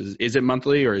doing these? Is it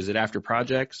monthly, or is it after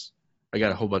projects? I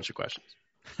got a whole bunch of questions.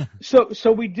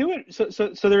 So we do it.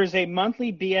 So there is a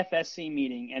monthly BFSC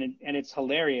meeting, and it's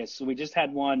hilarious. So we just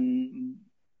had one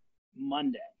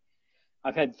Monday.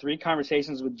 I've had 3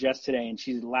 conversations with Jess today, and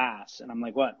she laughs, and I'm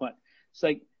like, what? It's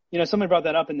like, someone brought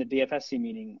that up in the BFSC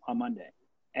meeting on Monday,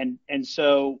 and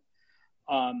so,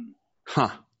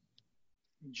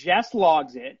 Jess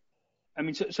logs it. I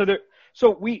mean, so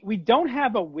we don't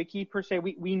have a wiki per se.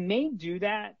 We may do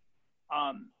that.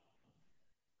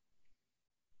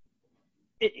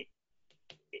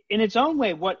 In its own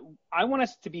way, what I want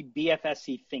us to be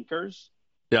BFSC thinkers.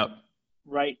 Yep.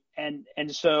 Right. And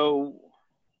so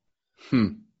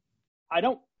I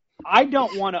don't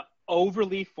want to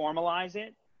overly formalize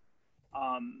it.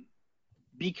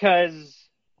 Because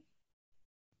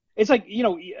it's like,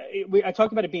 I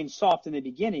talked about it being soft in the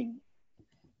beginning.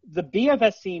 The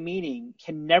BFSC meeting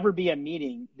can never be a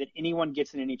meeting that anyone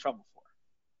gets in any trouble for.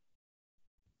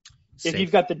 Safe. If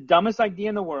you've got the dumbest idea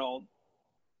in the world,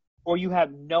 or you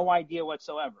have no idea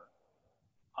whatsoever,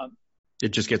 it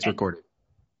just gets recorded.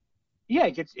 Yeah,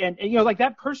 it gets, and like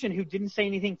that person who didn't say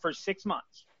anything for 6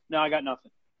 months. No, I got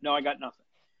nothing.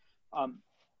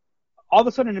 All of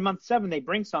a sudden in month 7, they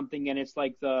bring something, and it's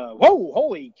like whoa,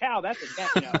 holy cow, that's a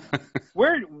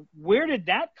where did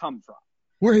that come from?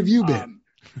 Where have you been?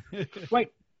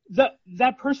 Right.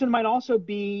 That person might also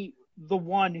be the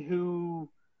one who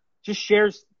just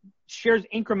shares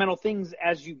incremental things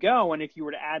as you go. And if you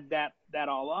were to add that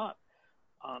all up,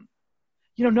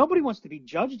 nobody wants to be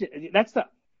judged.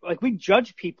 We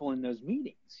judge people in those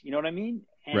meetings. You know what I mean?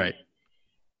 Right.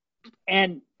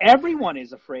 And everyone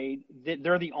is afraid that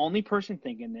they're the only person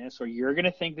thinking this, or you're going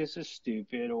to think this is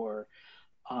stupid, or,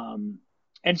 and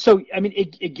so, I mean,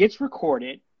 it gets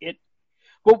recorded.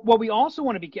 What we also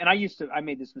want to be, and I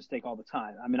made this mistake all the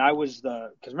time. I mean, because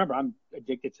remember, I'm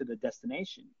addicted to the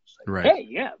destination. It's like, right. Hey,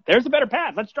 yeah, there's a better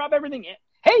path. Let's drop everything in.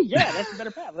 Hey, yeah, that's a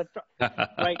better path. Let's drop,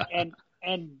 right.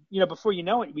 And before you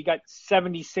know it, we got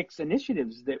 76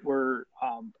 initiatives that we're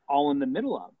all in the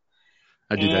middle of.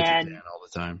 I do that to Dan all the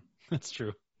time. That's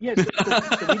true. Yeah, so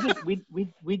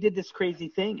we did this crazy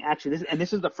thing. Actually,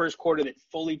 this is the first quarter that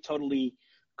fully, totally,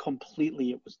 completely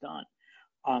it was done.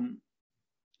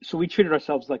 So we treated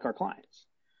ourselves like our clients.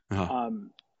 Uh-huh.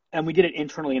 And we did it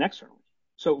internally and externally.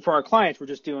 So for our clients, we're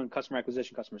just doing customer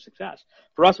acquisition, customer success.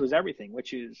 For us, it was everything,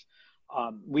 which is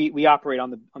we operate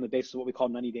on the basis of what we call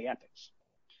 90-day epics.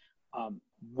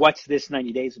 What's this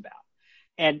 90 days about?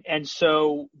 And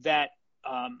so that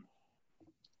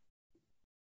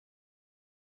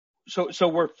so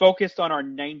we're focused on our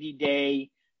 90-day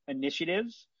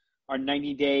initiatives. Our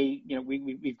 90-day,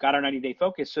 we've got our 90-day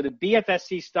focus. So the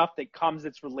BFSC stuff that comes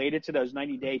that's related to those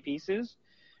 90-day pieces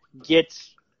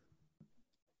gets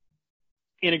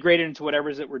integrated into whatever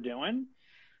it is that we're doing.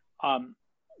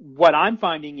 What I'm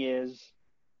finding is,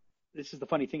 this is the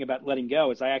funny thing about letting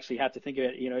go, is I actually have to think of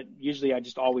it. Usually I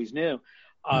just always knew.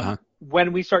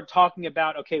 When we start talking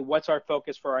about, okay, what's our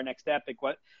focus for our next epic?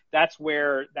 That's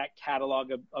where that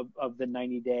catalog of the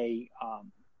 90-day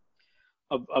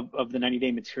of the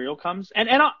 90-day material comes. And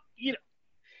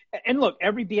look,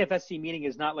 every BFSC meeting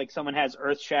is not like someone has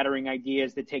earth-shattering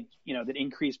ideas that take, that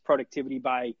increase productivity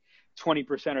by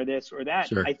 20% or this or that.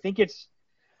 Sure. I think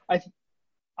I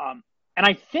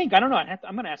don't know,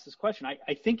 I'm going to ask this question.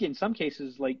 I think in some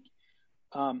cases,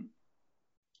 I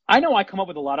know I come up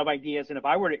with a lot of ideas, and if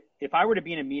I were to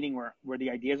be in a meeting where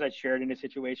the ideas I shared in a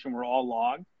situation were all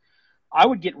logged, I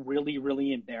would get really,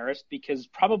 really embarrassed, because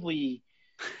probably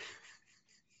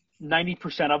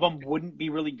 90% of them wouldn't be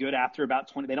really good after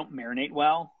about 20. They don't marinate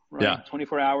well, right? Yeah.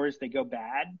 24 hours, they go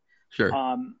bad. Sure.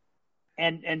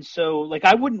 And so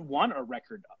I wouldn't want a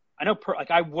record. I know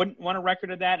I wouldn't want a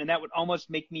record of that. And that would almost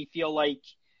make me feel like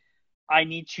I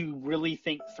need to really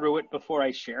think through it before I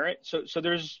share it. So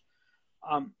there's,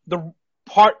 the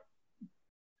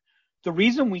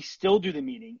reason we still do the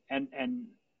meeting and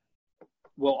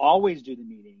we'll always do the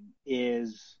meeting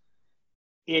is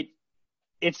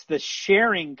it's the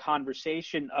sharing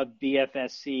conversation of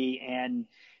BFSC and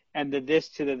the this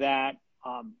to the that.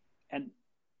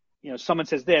 someone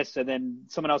says this, and then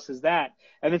someone else says that,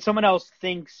 and then someone else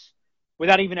thinks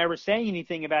without even ever saying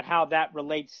anything about how that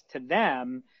relates to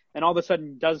them, and all of a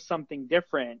sudden does something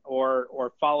different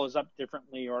or follows up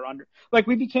differently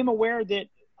we became aware that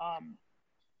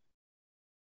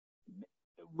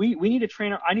we need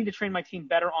to I need to train my team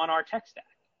better on our tech stack,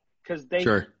 because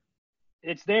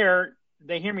it's there.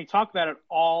 They hear me talk about it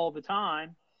all the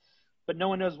time, but no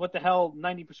one knows what the hell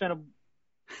 90% of,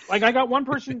 I got one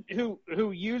person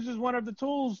who uses one of the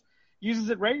tools,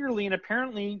 uses it regularly, and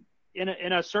apparently in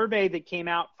a survey that came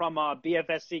out from a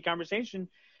BFSC conversation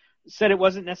said it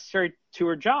wasn't necessary to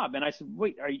her job. And I said,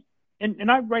 wait, are you, and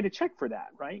I write a check for that,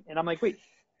 right? And I'm like, wait,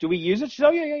 do we use it? She's,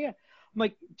 oh, yeah. I'm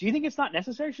like, do you think it's not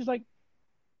necessary? She's like,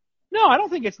 no, I don't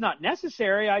think it's not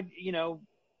necessary.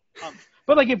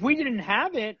 But like, if we didn't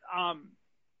have it,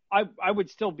 I would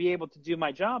still be able to do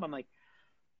my job. I'm like,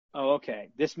 oh, okay,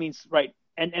 this means, right.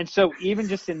 And so even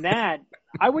just in that,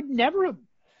 I would never have,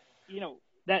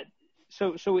 that.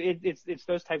 So it's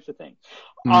those types of things.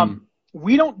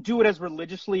 We don't do it as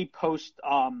religiously post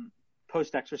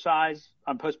exercise,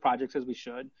 post projects as we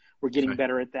should. We're getting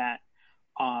better at that.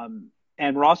 And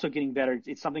we're also getting better.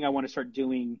 It's something I want to start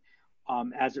doing,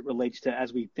 as it relates to,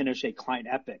 as we finish a client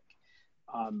epic.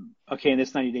 Okay, in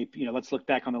this 90 day, let's look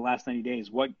back on the last 90 days.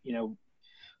 What,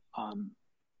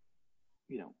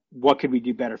 what could we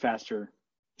do better, faster,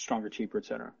 stronger, cheaper, et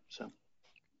cetera. So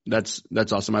that's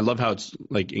awesome. I love how it's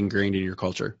like ingrained in your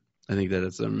culture. I think that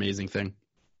it's an amazing thing.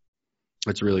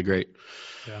 That's really great.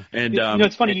 Yeah. And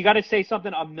it's funny. You got to say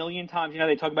something a million times.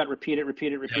 They talk about repeat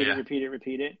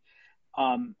it.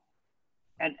 And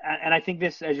I think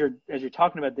this, as you're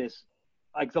talking about this,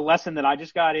 like the lesson that I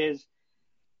just got is,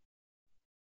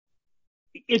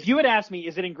 if you had asked me,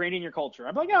 is it ingrained in your culture?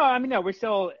 I'm like, oh, no, we're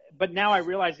still, but now I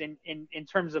realize in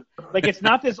terms of, like, it's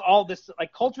not this,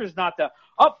 like, culture is not the,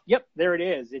 oh, yep, there it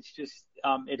is. It's just,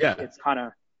 it's kind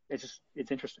of, it's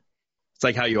interesting. It's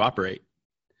like how you operate.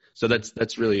 So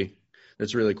that's really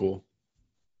cool.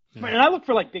 Yeah. And I look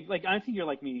for like big, like, I think you're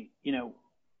like me,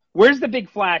 where's the big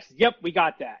flash? Yep, we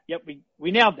got that. Yep,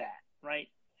 we nailed that. Right.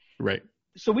 Right.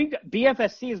 So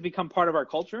BFSC has become part of our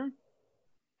culture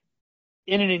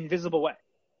in an invisible way.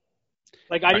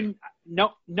 Like I didn't,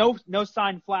 no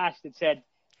sign flashed that said,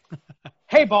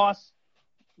 hey boss,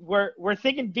 we're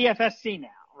thinking BFSC now.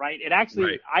 Right. It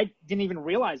actually, I didn't even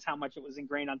realize how much it was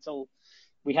ingrained until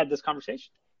we had this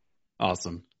conversation.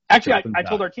 Awesome. Actually, I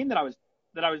told our team that I was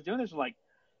doing this, like,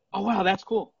 oh wow, that's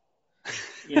cool.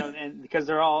 And because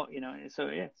they're all, so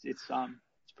yeah, it's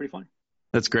pretty funny.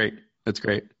 That's great. That's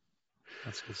good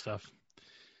stuff.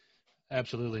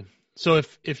 Absolutely. So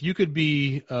if you could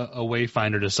be a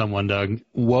wayfinder to someone, Doug,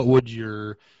 what would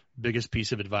your biggest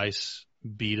piece of advice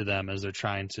be to them as they're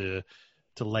trying to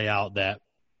lay out that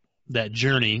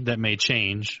journey that may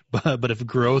change, but if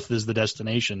growth is the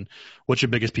destination, what's your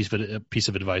biggest piece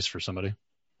of advice for somebody?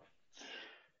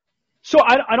 So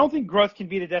I don't think growth can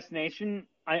be the destination.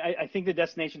 I think the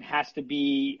destination has to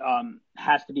be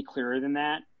clearer than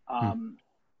that.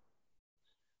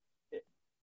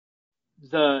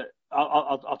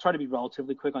 I'll try to be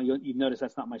relatively quick on you. You've noticed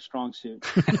that's not my strong suit.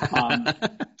 And I'm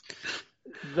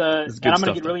going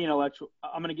to get really intellectual.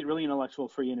 I'm going to get really intellectual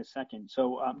for you in a second.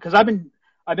 So because I've been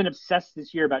obsessed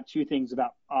this year about two things,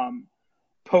 about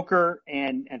poker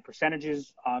and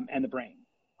percentages and the brain.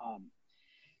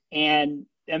 And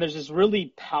there's this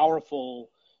really powerful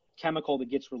chemical that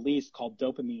gets released called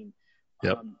dopamine.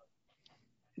 Yep.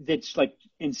 That's like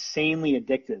insanely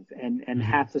addictive. And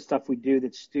half the stuff we do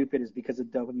that's stupid is because of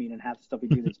dopamine, and half the stuff we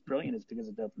do that's brilliant is because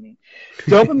of dopamine.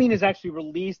 Dopamine is actually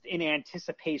released in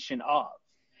anticipation of.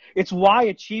 It's why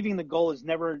achieving the goal is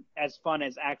never as fun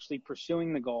as actually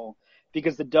pursuing the goal,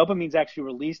 because the dopamine is actually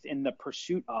released in the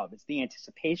pursuit of. It's the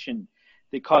anticipation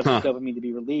that causes dopamine to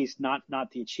be released, not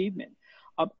the achievement.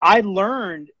 I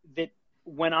learned that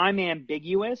when I'm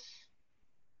ambiguous,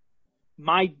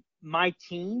 my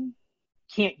team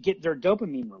can't get their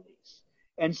dopamine release,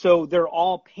 and so they're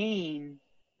all pain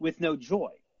with no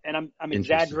joy. And I'm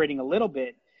exaggerating a little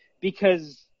bit,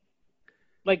 because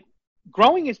like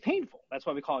growing is painful. That's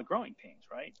why we call it growing pains,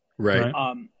 right? Right.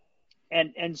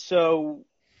 And so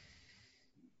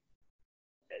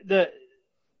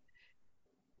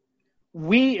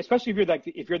especially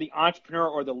if you're the entrepreneur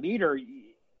or the leader,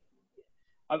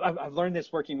 I've learned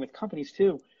this working with companies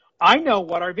too. I know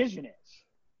what our vision is.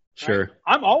 Sure. Right?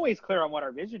 I'm always clear on what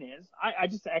our vision is. I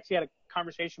just actually had a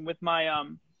conversation with my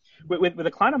with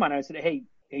a client of mine. I said, hey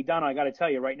Donna, I got to tell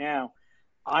you right now,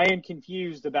 I am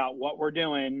confused about what we're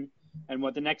doing and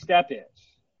what the next step is.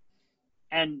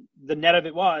 And the net of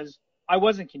it was, I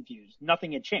wasn't confused.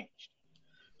 Nothing had changed.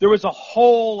 there was a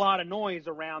whole lot of noise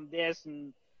around this.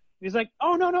 And he's like,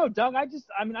 oh, no, Doug,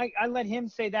 I let him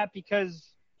say that because,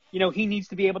 he needs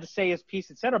to be able to say his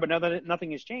piece, et cetera, but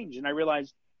nothing has changed. And I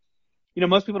realized,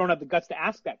 most people don't have the guts to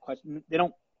ask that question. They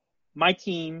don't, my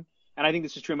team, and I think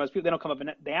this is true of most people, they don't come up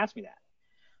and they ask me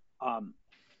that.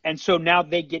 And so now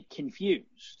they get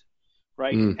confused,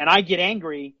 right? And I get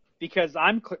angry because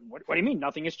what do you mean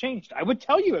nothing has changed? I would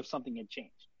tell you if something had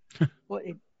changed. Well,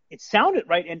 it sounded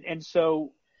right. And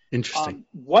so, interesting.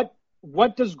 What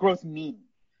does growth mean?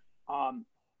 And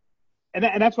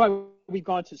that's why we've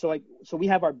gone to, so we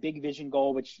have our big vision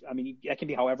goal, which, that can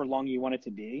be however long you want it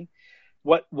to be.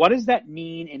 What does that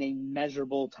mean in a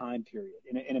measurable time period?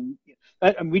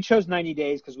 And we chose 90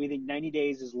 days because we think 90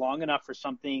 days is long enough for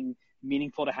something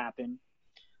meaningful to happen,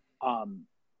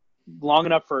 long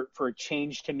enough for a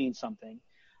change to mean something,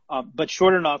 but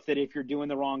short enough that if you're doing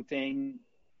the wrong thing,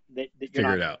 that you're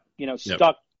figure not, it out.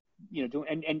 Stuck,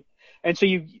 doing,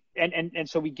 and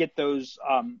so we get those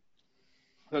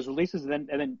releases. And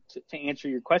then to answer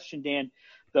your question, Dan,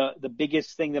 the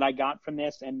biggest thing that I got from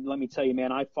this, and let me tell you,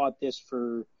 man, I fought this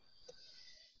for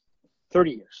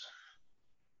 30 years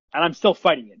and I'm still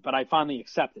fighting it, but I finally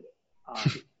accepted it.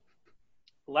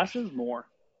 Less is more.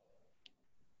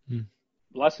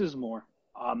 Less is more.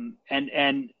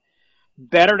 And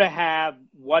better to have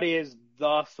what is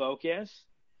the focus,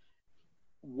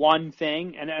 one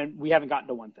thing, and we haven't gotten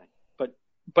to one thing,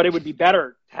 but it would be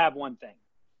better to have one thing.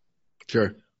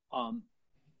 Sure.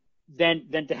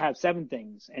 Than to have 7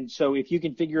 things. And so if you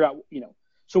can figure out,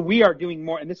 so we are doing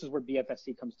more, and this is where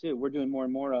BFSC comes too. We're doing more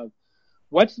and more of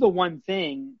what's the one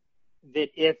thing that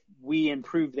if we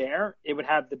improve there, it would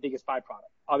have the biggest byproduct.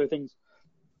 Other things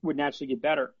would naturally get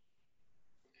better.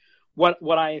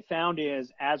 What I have found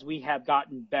is as we have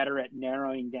gotten better at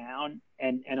narrowing down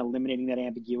and eliminating that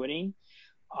ambiguity,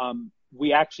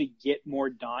 we actually get more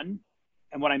done.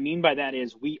 And what I mean by that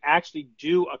is we actually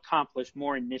do accomplish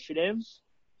more initiatives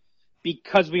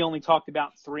because we only talked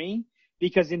about 3,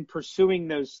 because in pursuing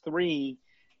those 3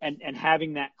 and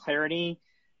having that clarity,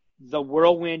 the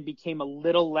whirlwind became a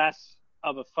little less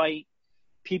of a fight.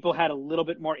 People had a little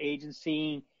bit more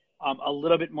agency, a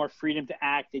little bit more freedom to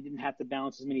act. They didn't have to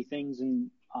balance as many things,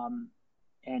 and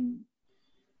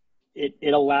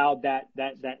it allowed that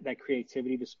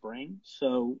creativity to spring.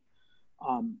 So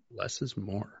less is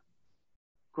more.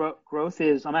 Growth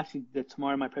is. I'm actually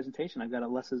tomorrow in my presentation. I've got a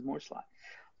less is more slide.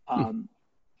 I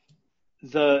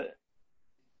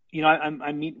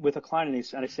meet with a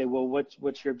client and I say, well,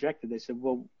 what's your objective? They said,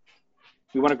 well,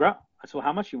 we want to grow. I said, well,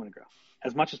 how much do you want to grow?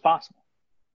 As much as possible.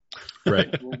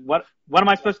 Right. Well, what am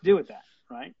I supposed to do with that?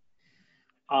 Right.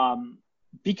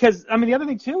 Because the other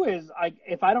thing too is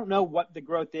if I don't know what the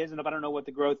growth is and if I don't know what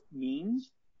the growth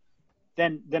means,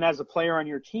 then as a player on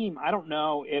your team, I don't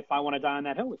know if I want to die on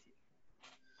that hill with you.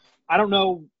 I don't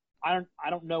know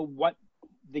what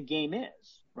the game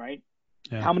is, right?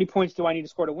 Yeah. How many points do I need to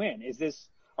score to win?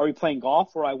 Are we playing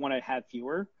golf where I want to have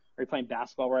fewer? Are we playing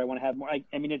basketball where I want to have more?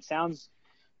 It sounds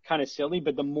kind of silly,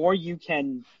 but the more you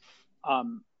can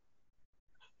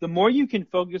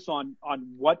focus on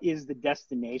what is the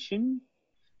destination,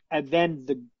 and then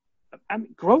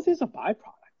growth is a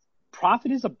byproduct.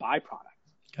 Profit is a byproduct.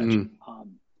 Gotcha.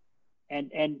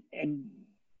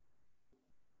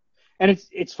 And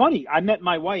it's funny. I met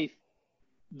my wife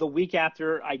the week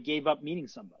after I gave up meeting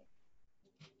somebody.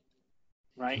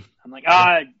 Right? I'm like,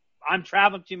 I'm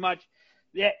traveling too much.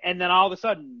 Yeah, and then all of a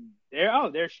sudden,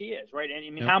 there she is, right?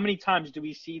 And how many times do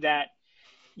we see that?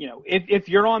 If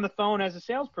you're on the phone as a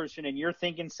salesperson and you're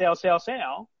thinking sale,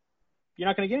 you're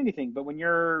not going to get anything. But when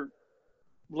you're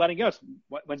letting go,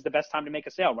 when's the best time to make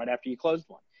a sale? Right after you closed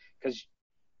one, because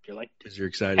you're like, because you're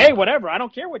excited. Hey, whatever, I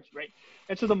don't care right?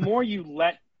 And so the more you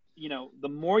let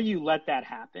that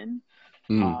happen,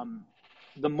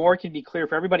 the more it can be clear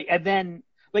for everybody. And then,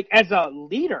 as a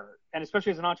leader, and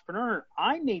especially as an entrepreneur,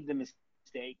 I made the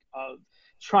mistake of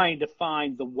trying to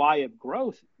find the why of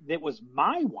growth that was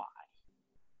my why.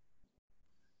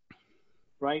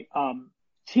 Right?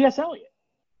 T.S. Eliot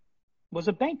was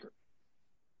a banker.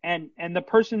 And the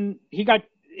person,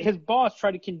 his boss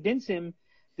tried to convince him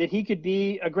that he could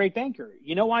be a great banker.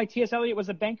 You know why T.S. Eliot was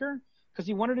a banker? Because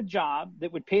he wanted a job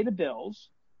that would pay the bills,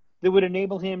 that would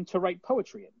enable him to write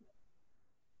poetry.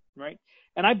 Right?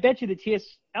 And I bet you that T.S.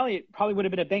 Eliot probably would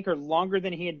have been a banker longer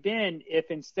than he had been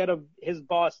if instead of his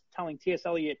boss telling T.S.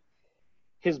 Eliot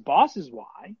his boss's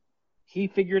why, he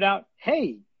figured out,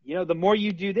 hey, the more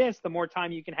you do this, the more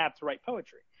time you can have to write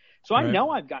poetry. So I know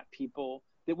I've got people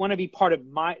that want to be part of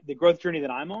the growth journey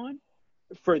that I'm on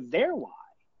for their why.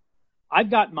 I've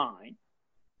got mine.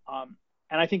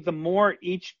 And I think the more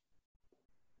each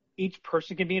each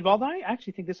person can be involved. I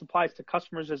actually think this applies to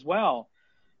customers as well.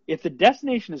 If the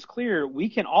destination is clear, we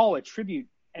can all attribute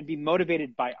and be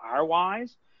motivated by our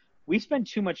whys. We spend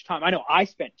too much time. I know I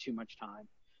spent too much time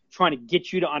trying to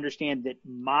get you to understand that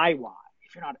my why.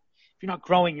 If you're not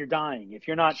growing, you're dying. If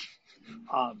you're not,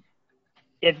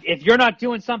 if you're not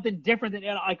doing something different than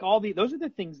like those are the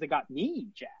things that got me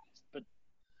jazzed. But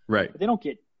right, but they don't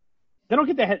get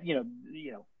the head.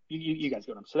 You guys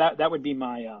go to them. So that would be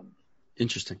my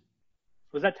interesting.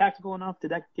 Was that tactical enough?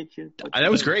 Did that get you?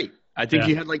 That was great. I think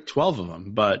you had like 12 of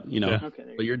them, but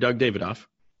okay, but you're Doug Davidoff.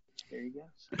 There you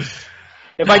go.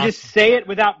 If I just say it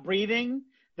without breathing,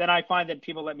 then I find that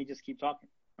people let me just keep talking.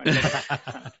 Right?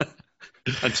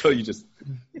 Until you just.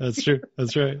 That's true.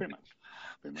 That's right. Pretty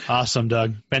much. Awesome,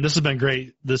 Doug. Man, this has been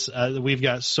great. We've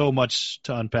got so much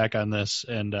to unpack on this,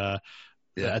 and I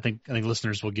think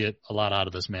listeners will get a lot out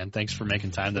of this, man. Thanks for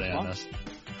making time today on this.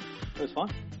 It was fun.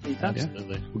 Anytime.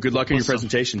 Absolutely. Well, good luck in your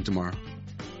presentation tomorrow.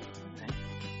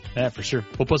 Yeah, for sure.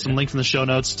 We'll put some links in the show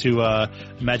notes to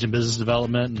Imagine Business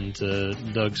Development and to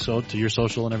Doug, to your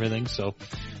social and everything. So,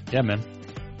 yeah, man,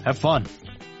 have fun.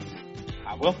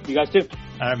 I will. You guys too.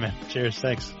 All right, man. Cheers.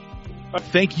 Thanks.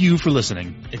 Thank you for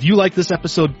listening. If you like this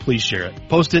episode, please share it.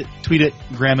 Post it, tweet it,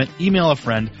 gram it, email a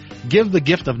friend. Give the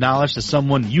gift of knowledge to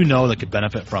someone you know that could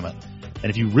benefit from it. And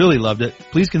if you really loved it,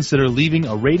 please consider leaving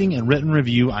a rating and written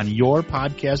review on your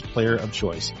podcast player of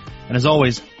choice. And as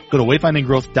always, go to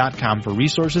wayfindinggrowth.com for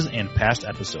resources and past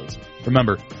episodes.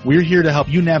 Remember, we're here to help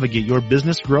you navigate your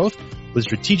business growth with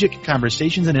strategic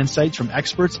conversations and insights from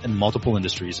experts in multiple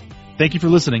industries. Thank you for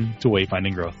listening to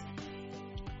Wayfinding Growth.